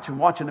the couch and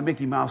watching the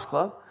Mickey Mouse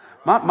Club.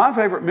 My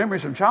favorite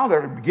memories from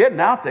childhood are getting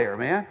out there,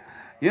 man.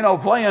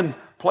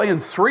 Playing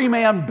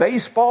three-man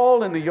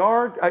baseball in the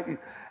yard.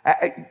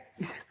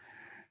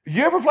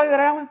 You ever play that,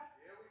 Alan?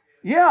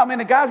 Yeah, I mean,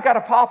 the guy's got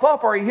to pop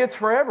up or he hits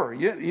forever.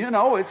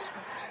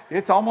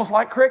 It's almost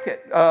like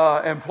cricket,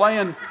 and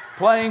playing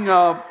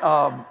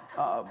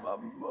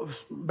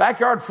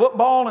backyard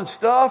football and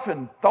stuff,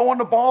 and throwing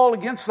the ball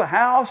against the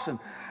house, and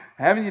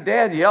having your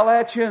dad yell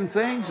at you and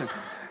things,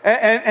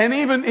 and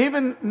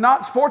even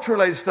not sports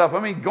related stuff. I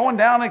mean, going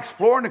down and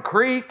exploring the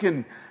creek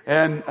and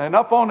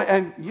up on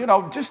and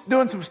just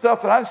doing some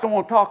stuff that I just don't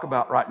want to talk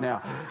about right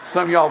now.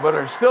 Some of y'all, but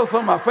are still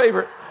some of my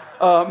favorite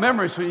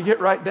memories when you get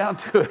right down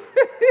to it.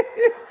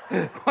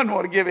 Wouldn't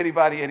want to give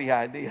anybody any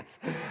ideas.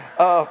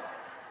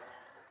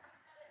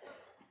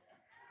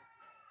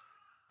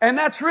 And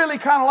that's really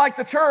kind of like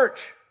the church,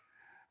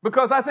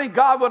 because I think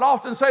God would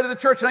often say to the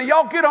church, now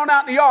y'all get on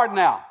out in the yard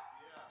now.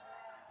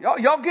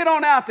 Y'all get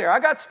on out there. I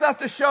got stuff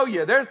to show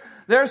you.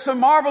 There's some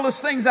marvelous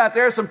things out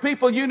there. Some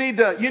people you need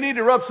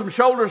to rub some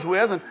shoulders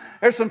with, and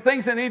there's some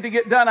things that need to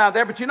get done out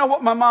there. But you know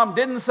what my mom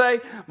didn't say?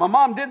 My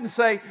mom didn't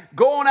say,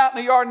 go on out in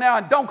the yard now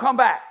and don't come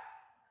back.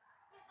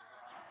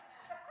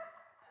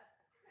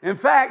 In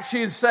fact,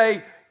 she'd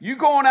say, you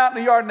going out in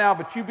the yard now,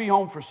 but you be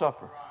home for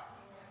supper.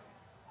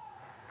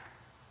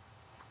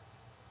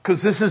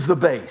 Because this is the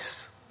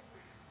base.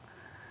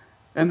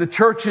 And the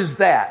church is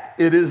that.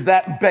 It is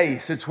that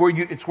base. It's where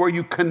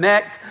you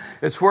connect.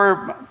 It's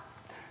where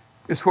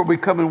we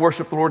come and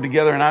worship the Lord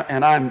together.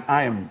 And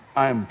I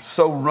am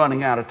so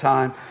running out of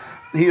time.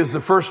 He is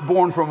the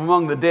firstborn from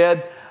among the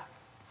dead.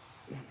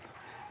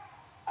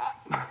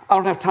 I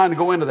don't have time to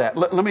go into that.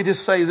 Let me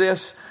just say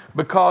this,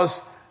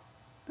 because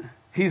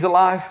He's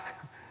alive,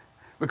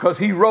 because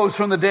He rose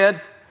from the dead.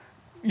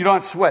 You don't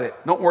have to sweat it.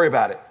 Don't worry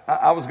about it.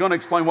 I was going to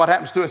explain what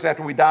happens to us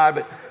after we die,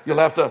 but you'll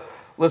have to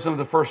listen to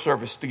the first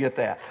service to get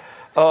that.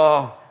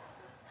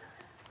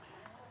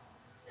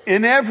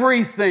 In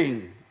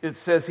everything, it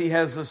says He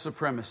has the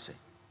supremacy.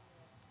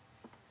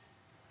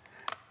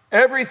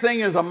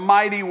 Everything is a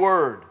mighty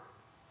word.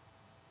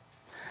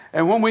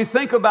 And when we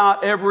think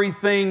about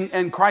everything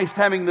and Christ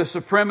having the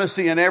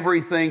supremacy in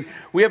everything,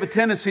 we have a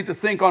tendency to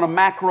think on a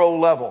macro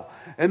level.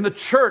 In the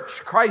church,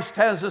 Christ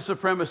has the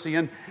supremacy.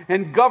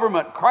 In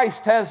government,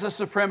 Christ has the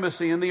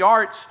supremacy. In the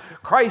arts,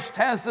 Christ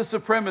has the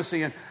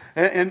supremacy. In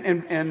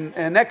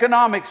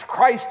economics,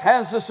 Christ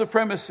has the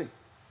supremacy.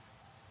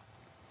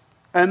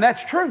 And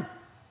that's true.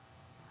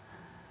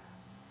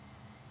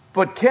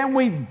 But can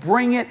we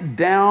bring it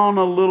down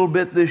a little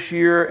bit this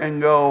year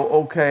and go,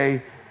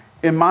 okay,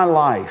 in my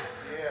life,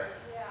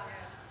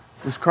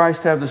 does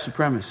Christ have the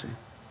supremacy?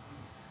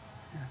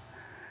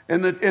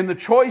 In the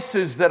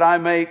choices that I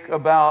make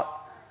about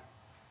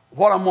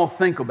what I'm going to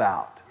think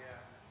about,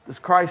 Does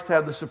Christ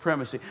have the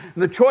supremacy?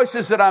 And the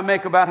choices that I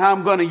make about how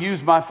I'm going to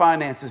use my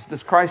finances,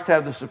 does Christ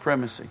have the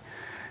supremacy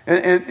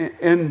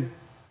in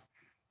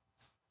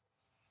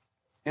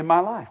my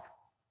life?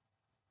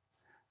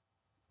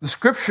 The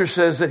Scripture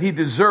says that He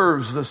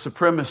deserves the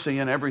supremacy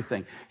in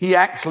everything. He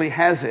actually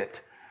has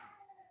it.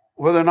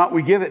 Whether or not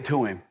we give it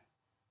to Him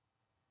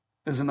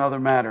is another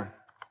matter.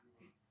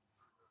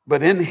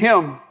 But in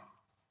Him,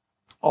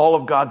 all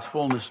of God's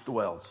fullness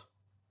dwells.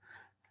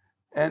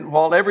 And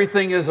while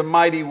everything is a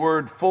mighty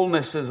word,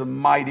 fullness is a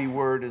mighty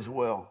word as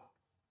well.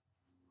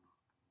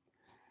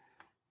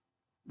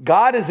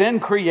 God is in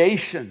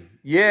creation.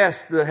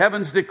 Yes, the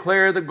heavens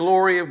declare the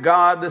glory of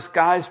God. The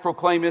skies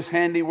proclaim His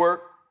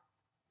handiwork.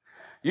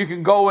 You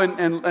can go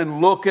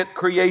and look at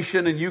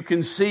creation and you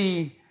can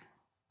see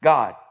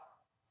God.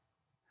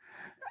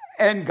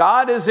 And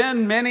God is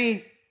in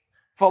many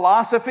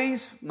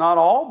philosophies, not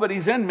all, but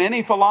He's in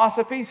many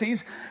philosophies.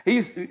 He's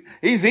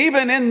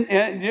even in,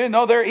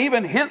 there are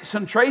even hints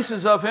and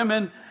traces of Him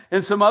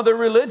in some other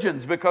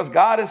religions, because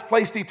God has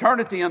placed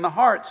eternity in the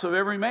hearts of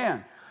every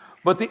man.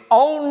 But the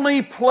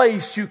only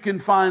place you can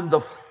find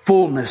the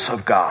fullness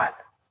of God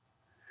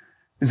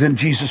is in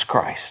Jesus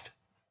Christ.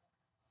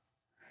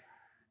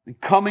 And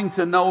coming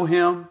to know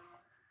Him,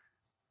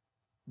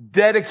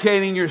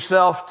 dedicating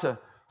yourself to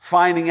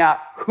finding out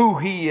who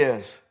He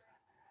is.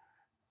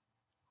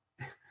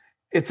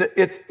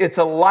 It's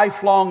a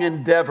lifelong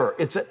endeavor.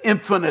 It's an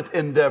infinite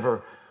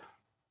endeavor,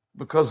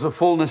 because the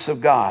fullness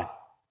of God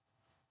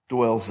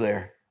dwells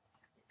there.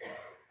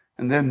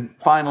 And then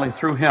finally,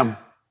 through Him,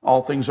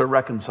 all things are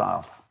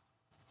reconciled.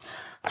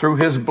 Through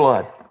His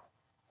blood.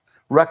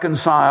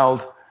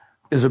 Reconciled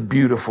is a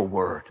beautiful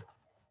word.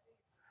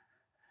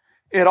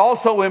 It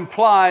also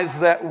implies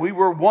that we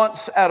were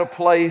once at a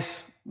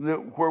place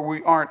where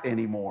we aren't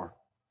anymore.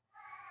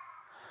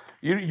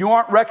 You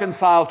aren't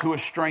reconciled to a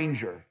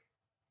stranger.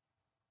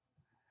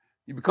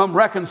 You become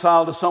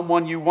reconciled to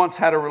someone you once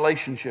had a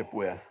relationship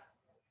with.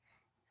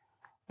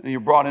 And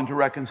you're brought into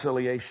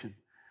reconciliation.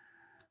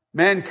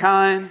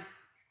 Mankind,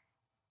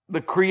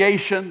 the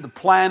creation, the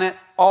planet,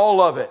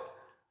 all of it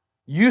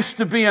used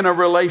to be in a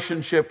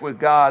relationship with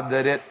God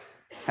that it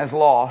has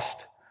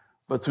lost.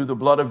 But through the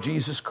blood of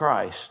Jesus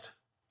Christ,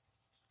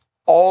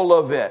 all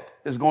of it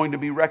is going to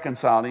be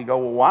reconciled. And you go,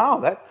 well, wow,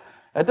 that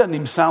doesn't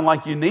even sound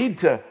like you need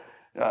to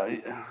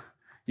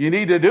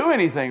do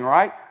anything,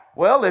 right?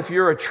 Well, if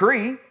you're a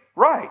tree,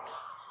 right.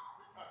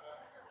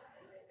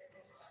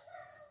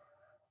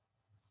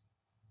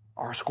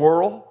 Or a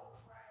squirrel.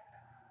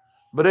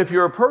 But if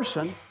you're a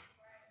person,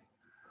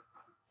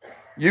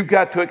 you've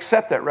got to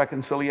accept that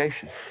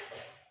reconciliation.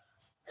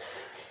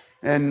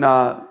 In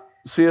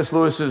C.S.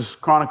 Lewis's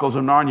Chronicles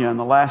of Narnia, in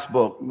the last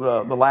book,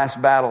 The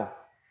Last Battle,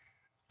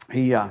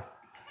 he has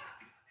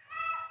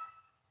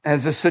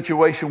this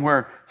situation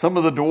where some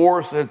of the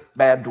dwarves,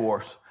 bad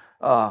dwarves,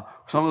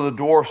 some of the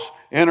dwarfs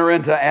enter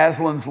into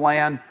Aslan's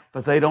land,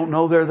 but they don't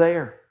know they're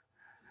there.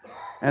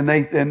 And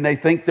they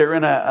think they're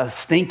in a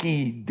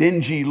stinky,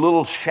 dingy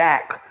little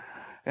shack.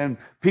 And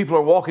people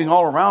are walking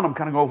all around them,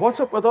 kind of go, what's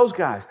up with those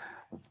guys?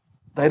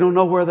 They don't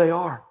know where they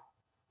are.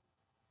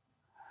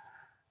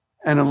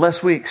 And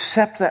unless we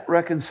accept that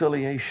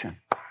reconciliation,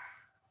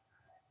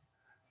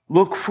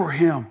 look for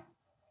Him,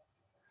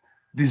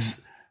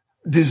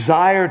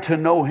 desire to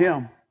know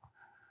Him.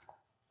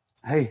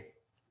 Hey,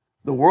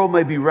 the world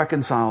may be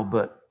reconciled,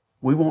 but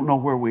we won't know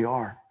where we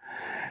are.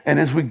 And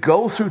as we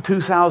go through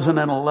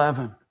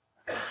 2011,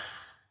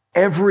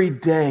 every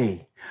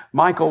day,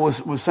 Michael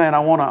was saying, I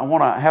want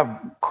to have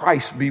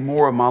Christ be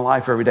more of my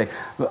life every day.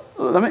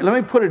 Let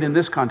me put it in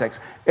this context.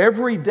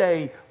 Every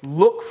day,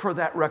 look for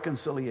that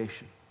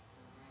reconciliation.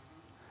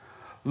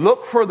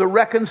 Look for the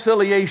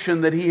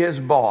reconciliation that He has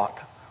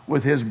bought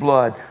with His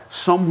blood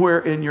somewhere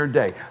in your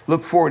day.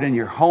 Look for it in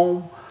your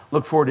home.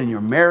 Look for it in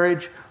your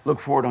marriage. Look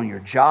for it on your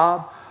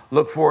job.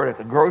 Look for it at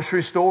the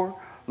grocery store.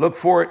 Look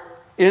for it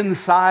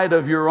inside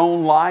of your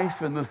own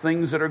life and the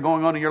things that are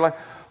going on in your life.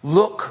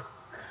 Look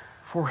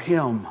for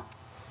Him.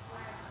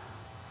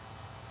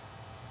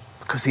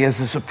 Because He has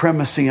the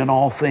supremacy in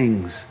all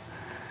things.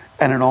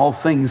 And in all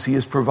things He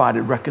has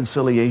provided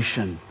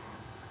reconciliation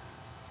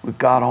with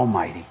God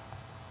Almighty.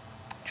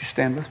 Would you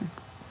stand with me?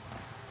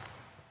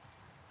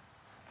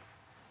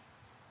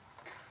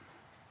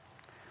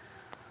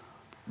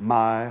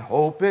 My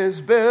hope is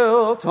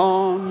built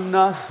on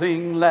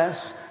nothing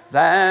less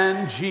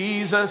than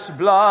Jesus'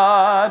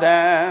 blood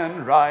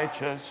and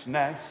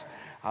righteousness.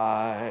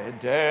 I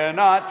dare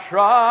not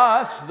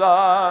trust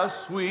the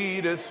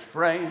sweetest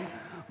frame,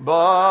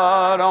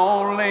 but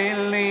only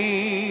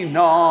lean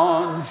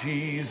on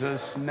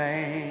Jesus'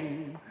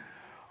 name.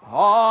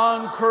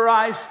 On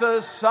Christ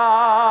the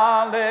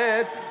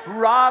solid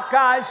rock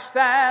I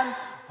stand,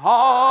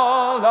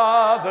 all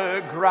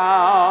other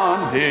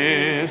ground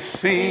is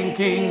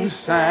sinking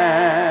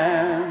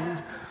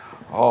sand.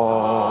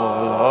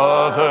 All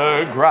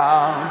other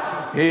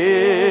ground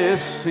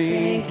is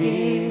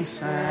sinking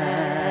sand.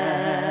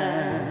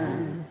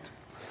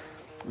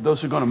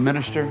 Those who are going to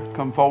minister,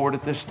 come forward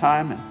at this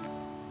time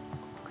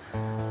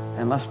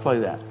and let's play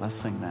that. Let's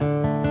sing that.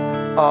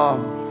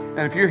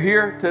 And if you're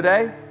here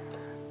today,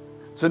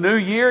 it's a new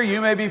year.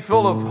 You may be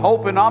full of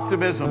hope and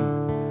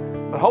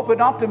optimism, but hope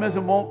and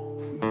optimism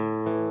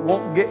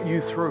won't get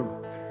you through.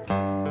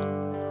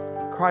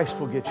 Christ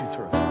will get you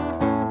through.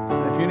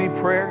 And if you need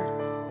prayer,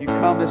 you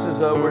come. This is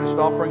we're just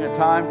offering a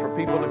time for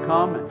people to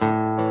come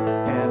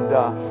and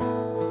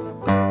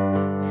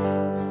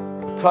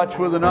touch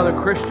with another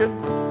Christian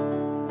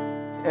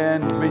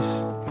and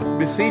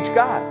beseech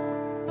God.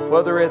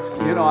 Whether it's,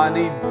 I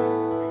need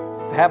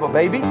to have a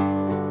baby,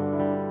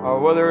 or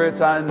whether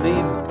it's I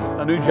need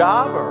a new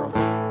job, or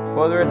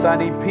whether it's I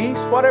need peace,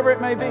 whatever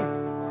it may be.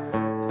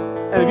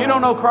 And if you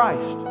don't know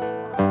Christ,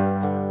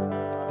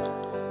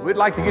 we'd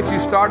like to get you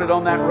started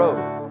on that road.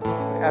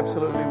 We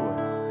absolutely would.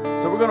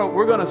 So we're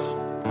gonna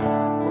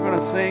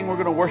sing. We're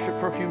gonna worship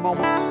for a few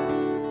moments.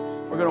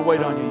 We're gonna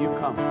wait on you. You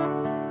come.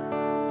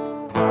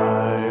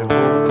 My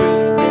hope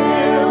is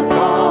built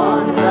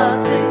on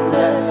nothing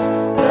less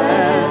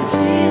than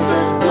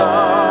Jesus'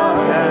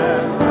 blood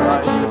and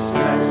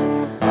righteousness.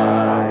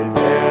 I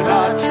dare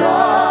not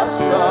trust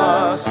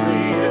the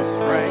sweetest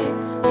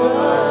frame,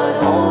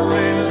 but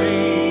only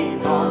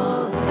lean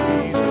on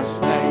Jesus'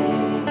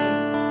 name.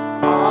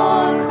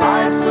 On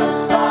Christ the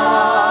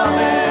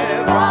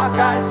solid rock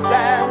I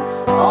stand.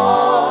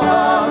 All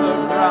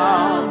other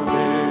ground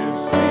is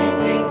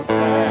sinking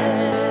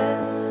sand.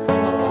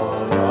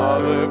 All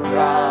other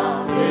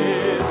ground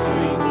is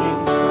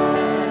sinking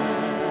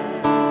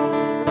sand.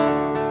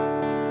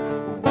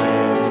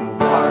 When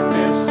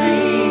darkness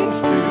seems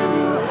to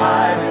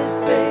hide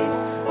His face,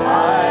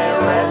 I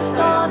rest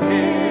on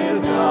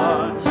His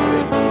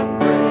unshaken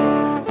grace.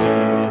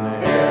 In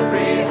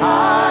every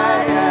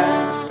high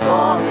and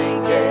stormy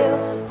gale,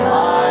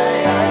 my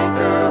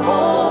anchor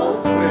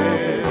holds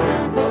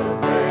within the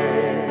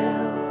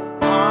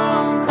veil.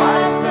 On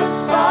Christ the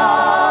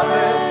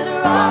solid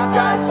rock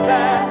I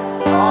stand.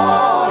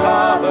 All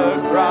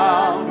other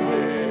ground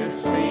is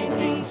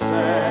sinking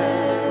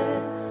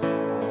sand.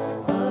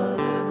 All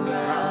other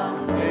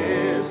ground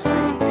is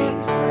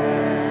sinking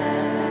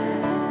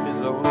sand.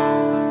 His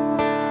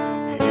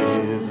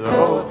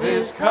oath,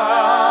 His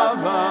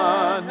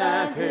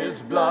covenant,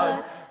 His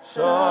blood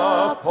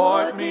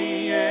support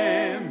me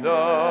in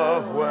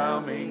the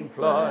whelming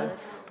flood.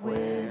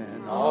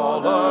 When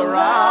all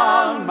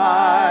around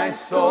my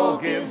soul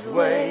gives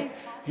way,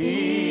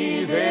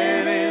 He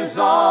then is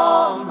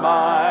all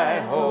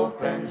my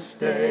hope and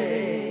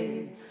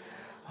stay.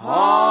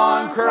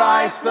 On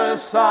Christ the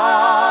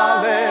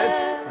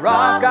solid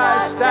rock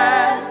I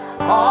stand.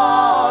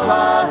 All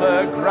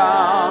other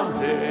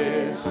ground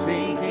is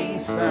sinking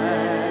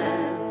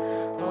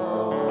sand.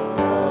 All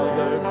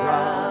other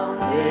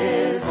ground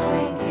is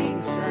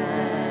sinking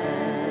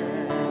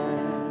sand.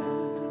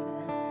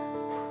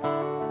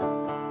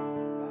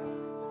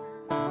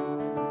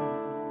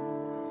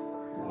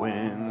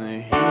 When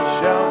He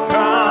shall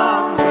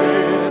come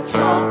with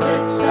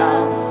trumpet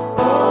sound,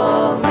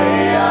 oh,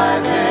 may I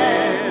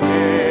then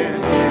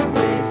in Him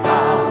be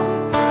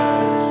found,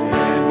 just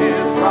in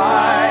His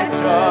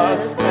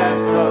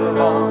righteousness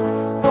alone,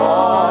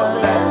 for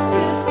lest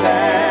to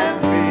stand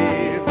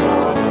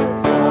before the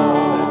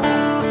throne.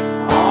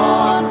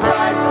 On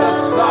Christ the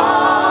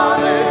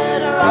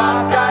solid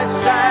rock I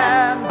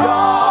stand.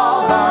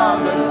 All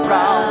other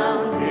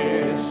ground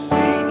is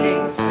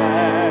sinking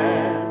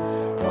sand.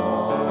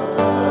 All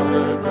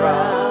other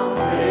ground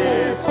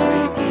is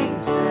sinking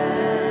sand.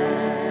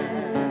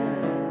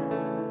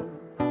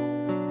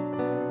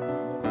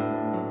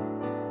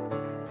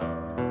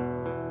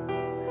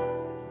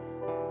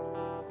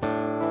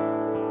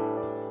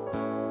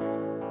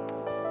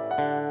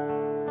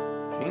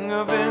 King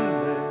of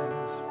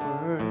endless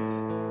worth,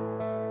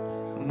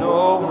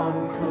 no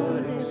one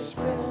could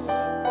express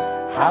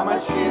how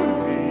much you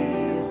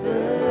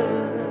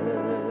deserve.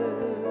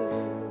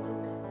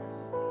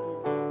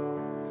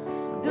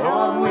 Though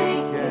I'm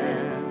weak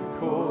and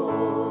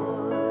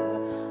poor,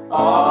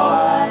 all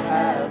I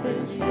have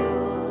is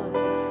yours,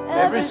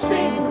 every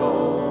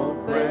single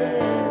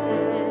breath.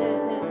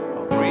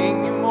 I'll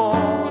bring you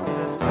more than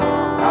a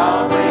song.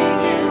 I'll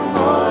bring you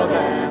more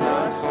than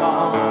a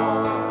song.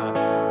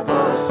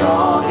 For a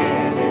song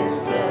in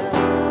itself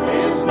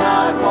is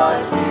not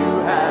what you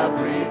have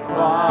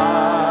required.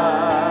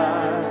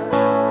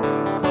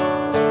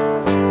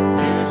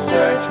 You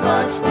search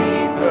much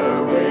deeper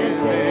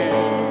within.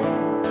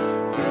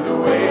 Through the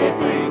way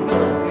things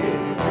look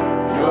here,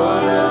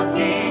 you're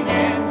looking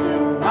into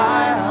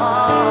my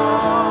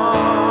heart.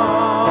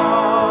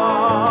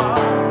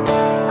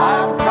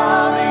 I'm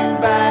coming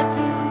back to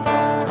the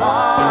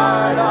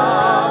heart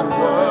of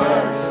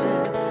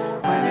worship,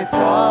 when it's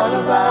all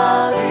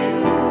about you.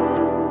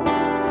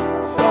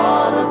 It's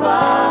all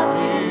about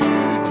you,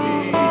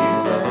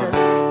 Jesus.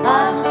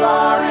 I'm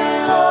sorry,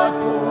 Lord,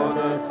 for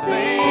the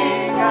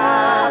thing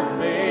I've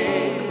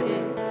made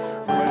it.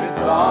 When it's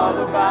all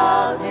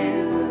about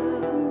you,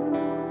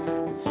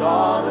 it's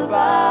all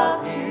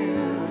about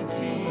you,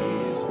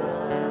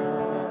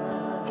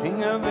 Jesus. King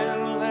of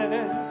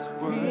endless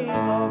world.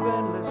 of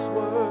endless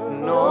world.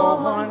 No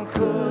one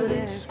could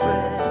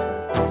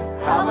express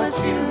how much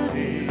you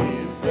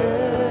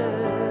deserve.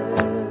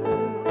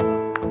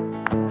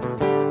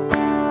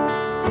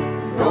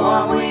 Though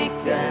I'm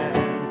weak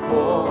and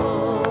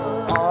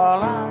poor,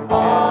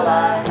 all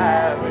I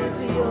have is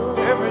yours.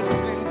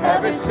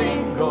 Every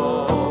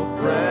single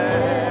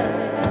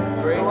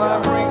breath. So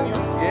I'll bring you.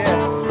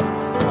 Yes.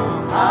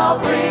 I'll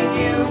bring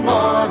you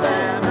more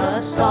than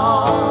a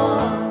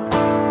song,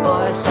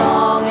 for a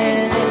song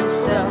in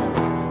itself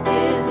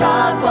is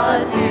not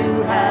what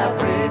you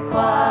have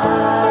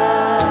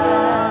required.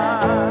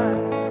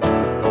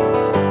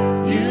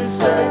 You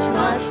search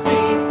much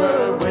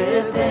deeper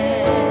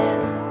within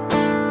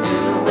to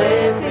the way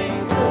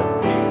things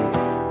appear.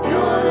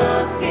 You're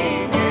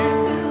looking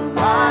into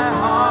my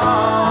heart.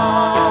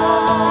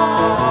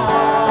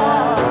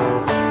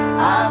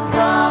 I'm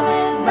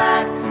coming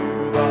back to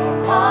the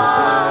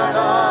heart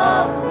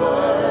of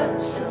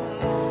worship,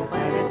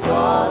 when it's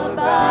all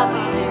about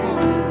you.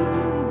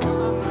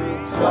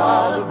 It's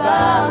all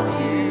about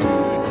you,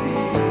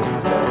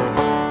 Jesus.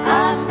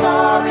 I'm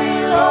sorry,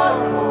 Lord,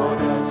 for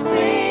the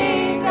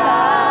thing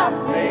I've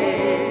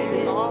made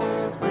it.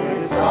 When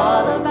it's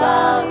all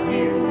about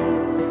you,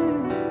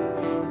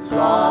 it's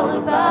all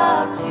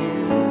about you,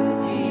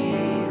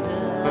 Jesus.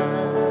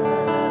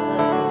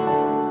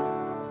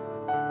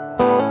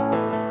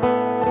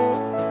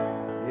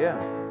 Yeah.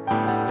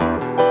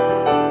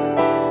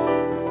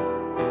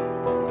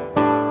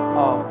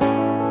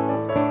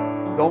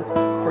 Don't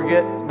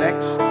forget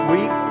next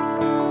week,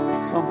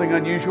 something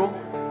unusual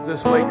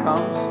this way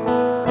comes.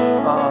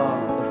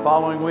 The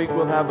following week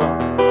we'll have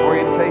an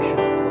orientation.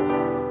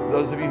 For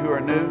those of you who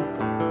are new,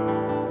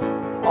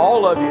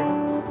 all of you,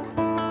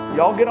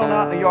 y'all get on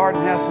out in the yard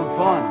and have some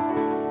fun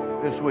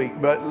this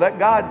week. But let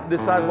God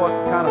decide what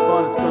kind of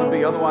fun it's going to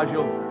be. Otherwise,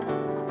 you'll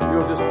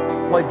just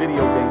play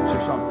video games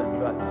or something.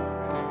 But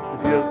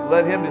if you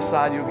let Him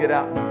decide, you'll get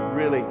out and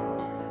really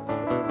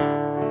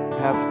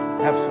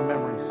have some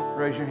memories.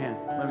 Raise your hand.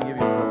 Let me give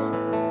you a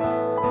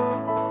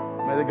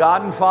blessing. May the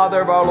God and Father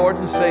of our Lord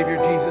and Savior,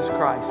 Jesus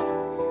Christ,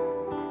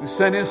 who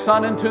sent His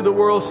Son into the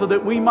world so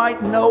that we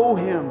might know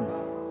Him,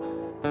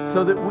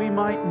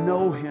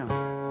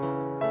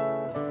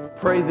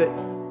 pray that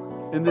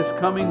in this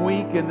coming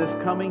week, in this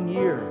coming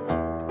year,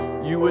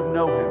 you would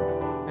know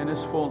Him in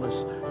His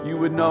fullness. You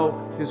would know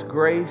His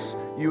grace.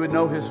 You would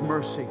know His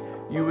mercy.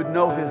 You would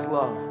know His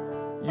love.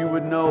 You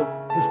would know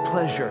His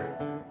pleasure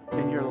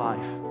in your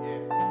life.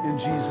 In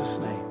Jesus' name.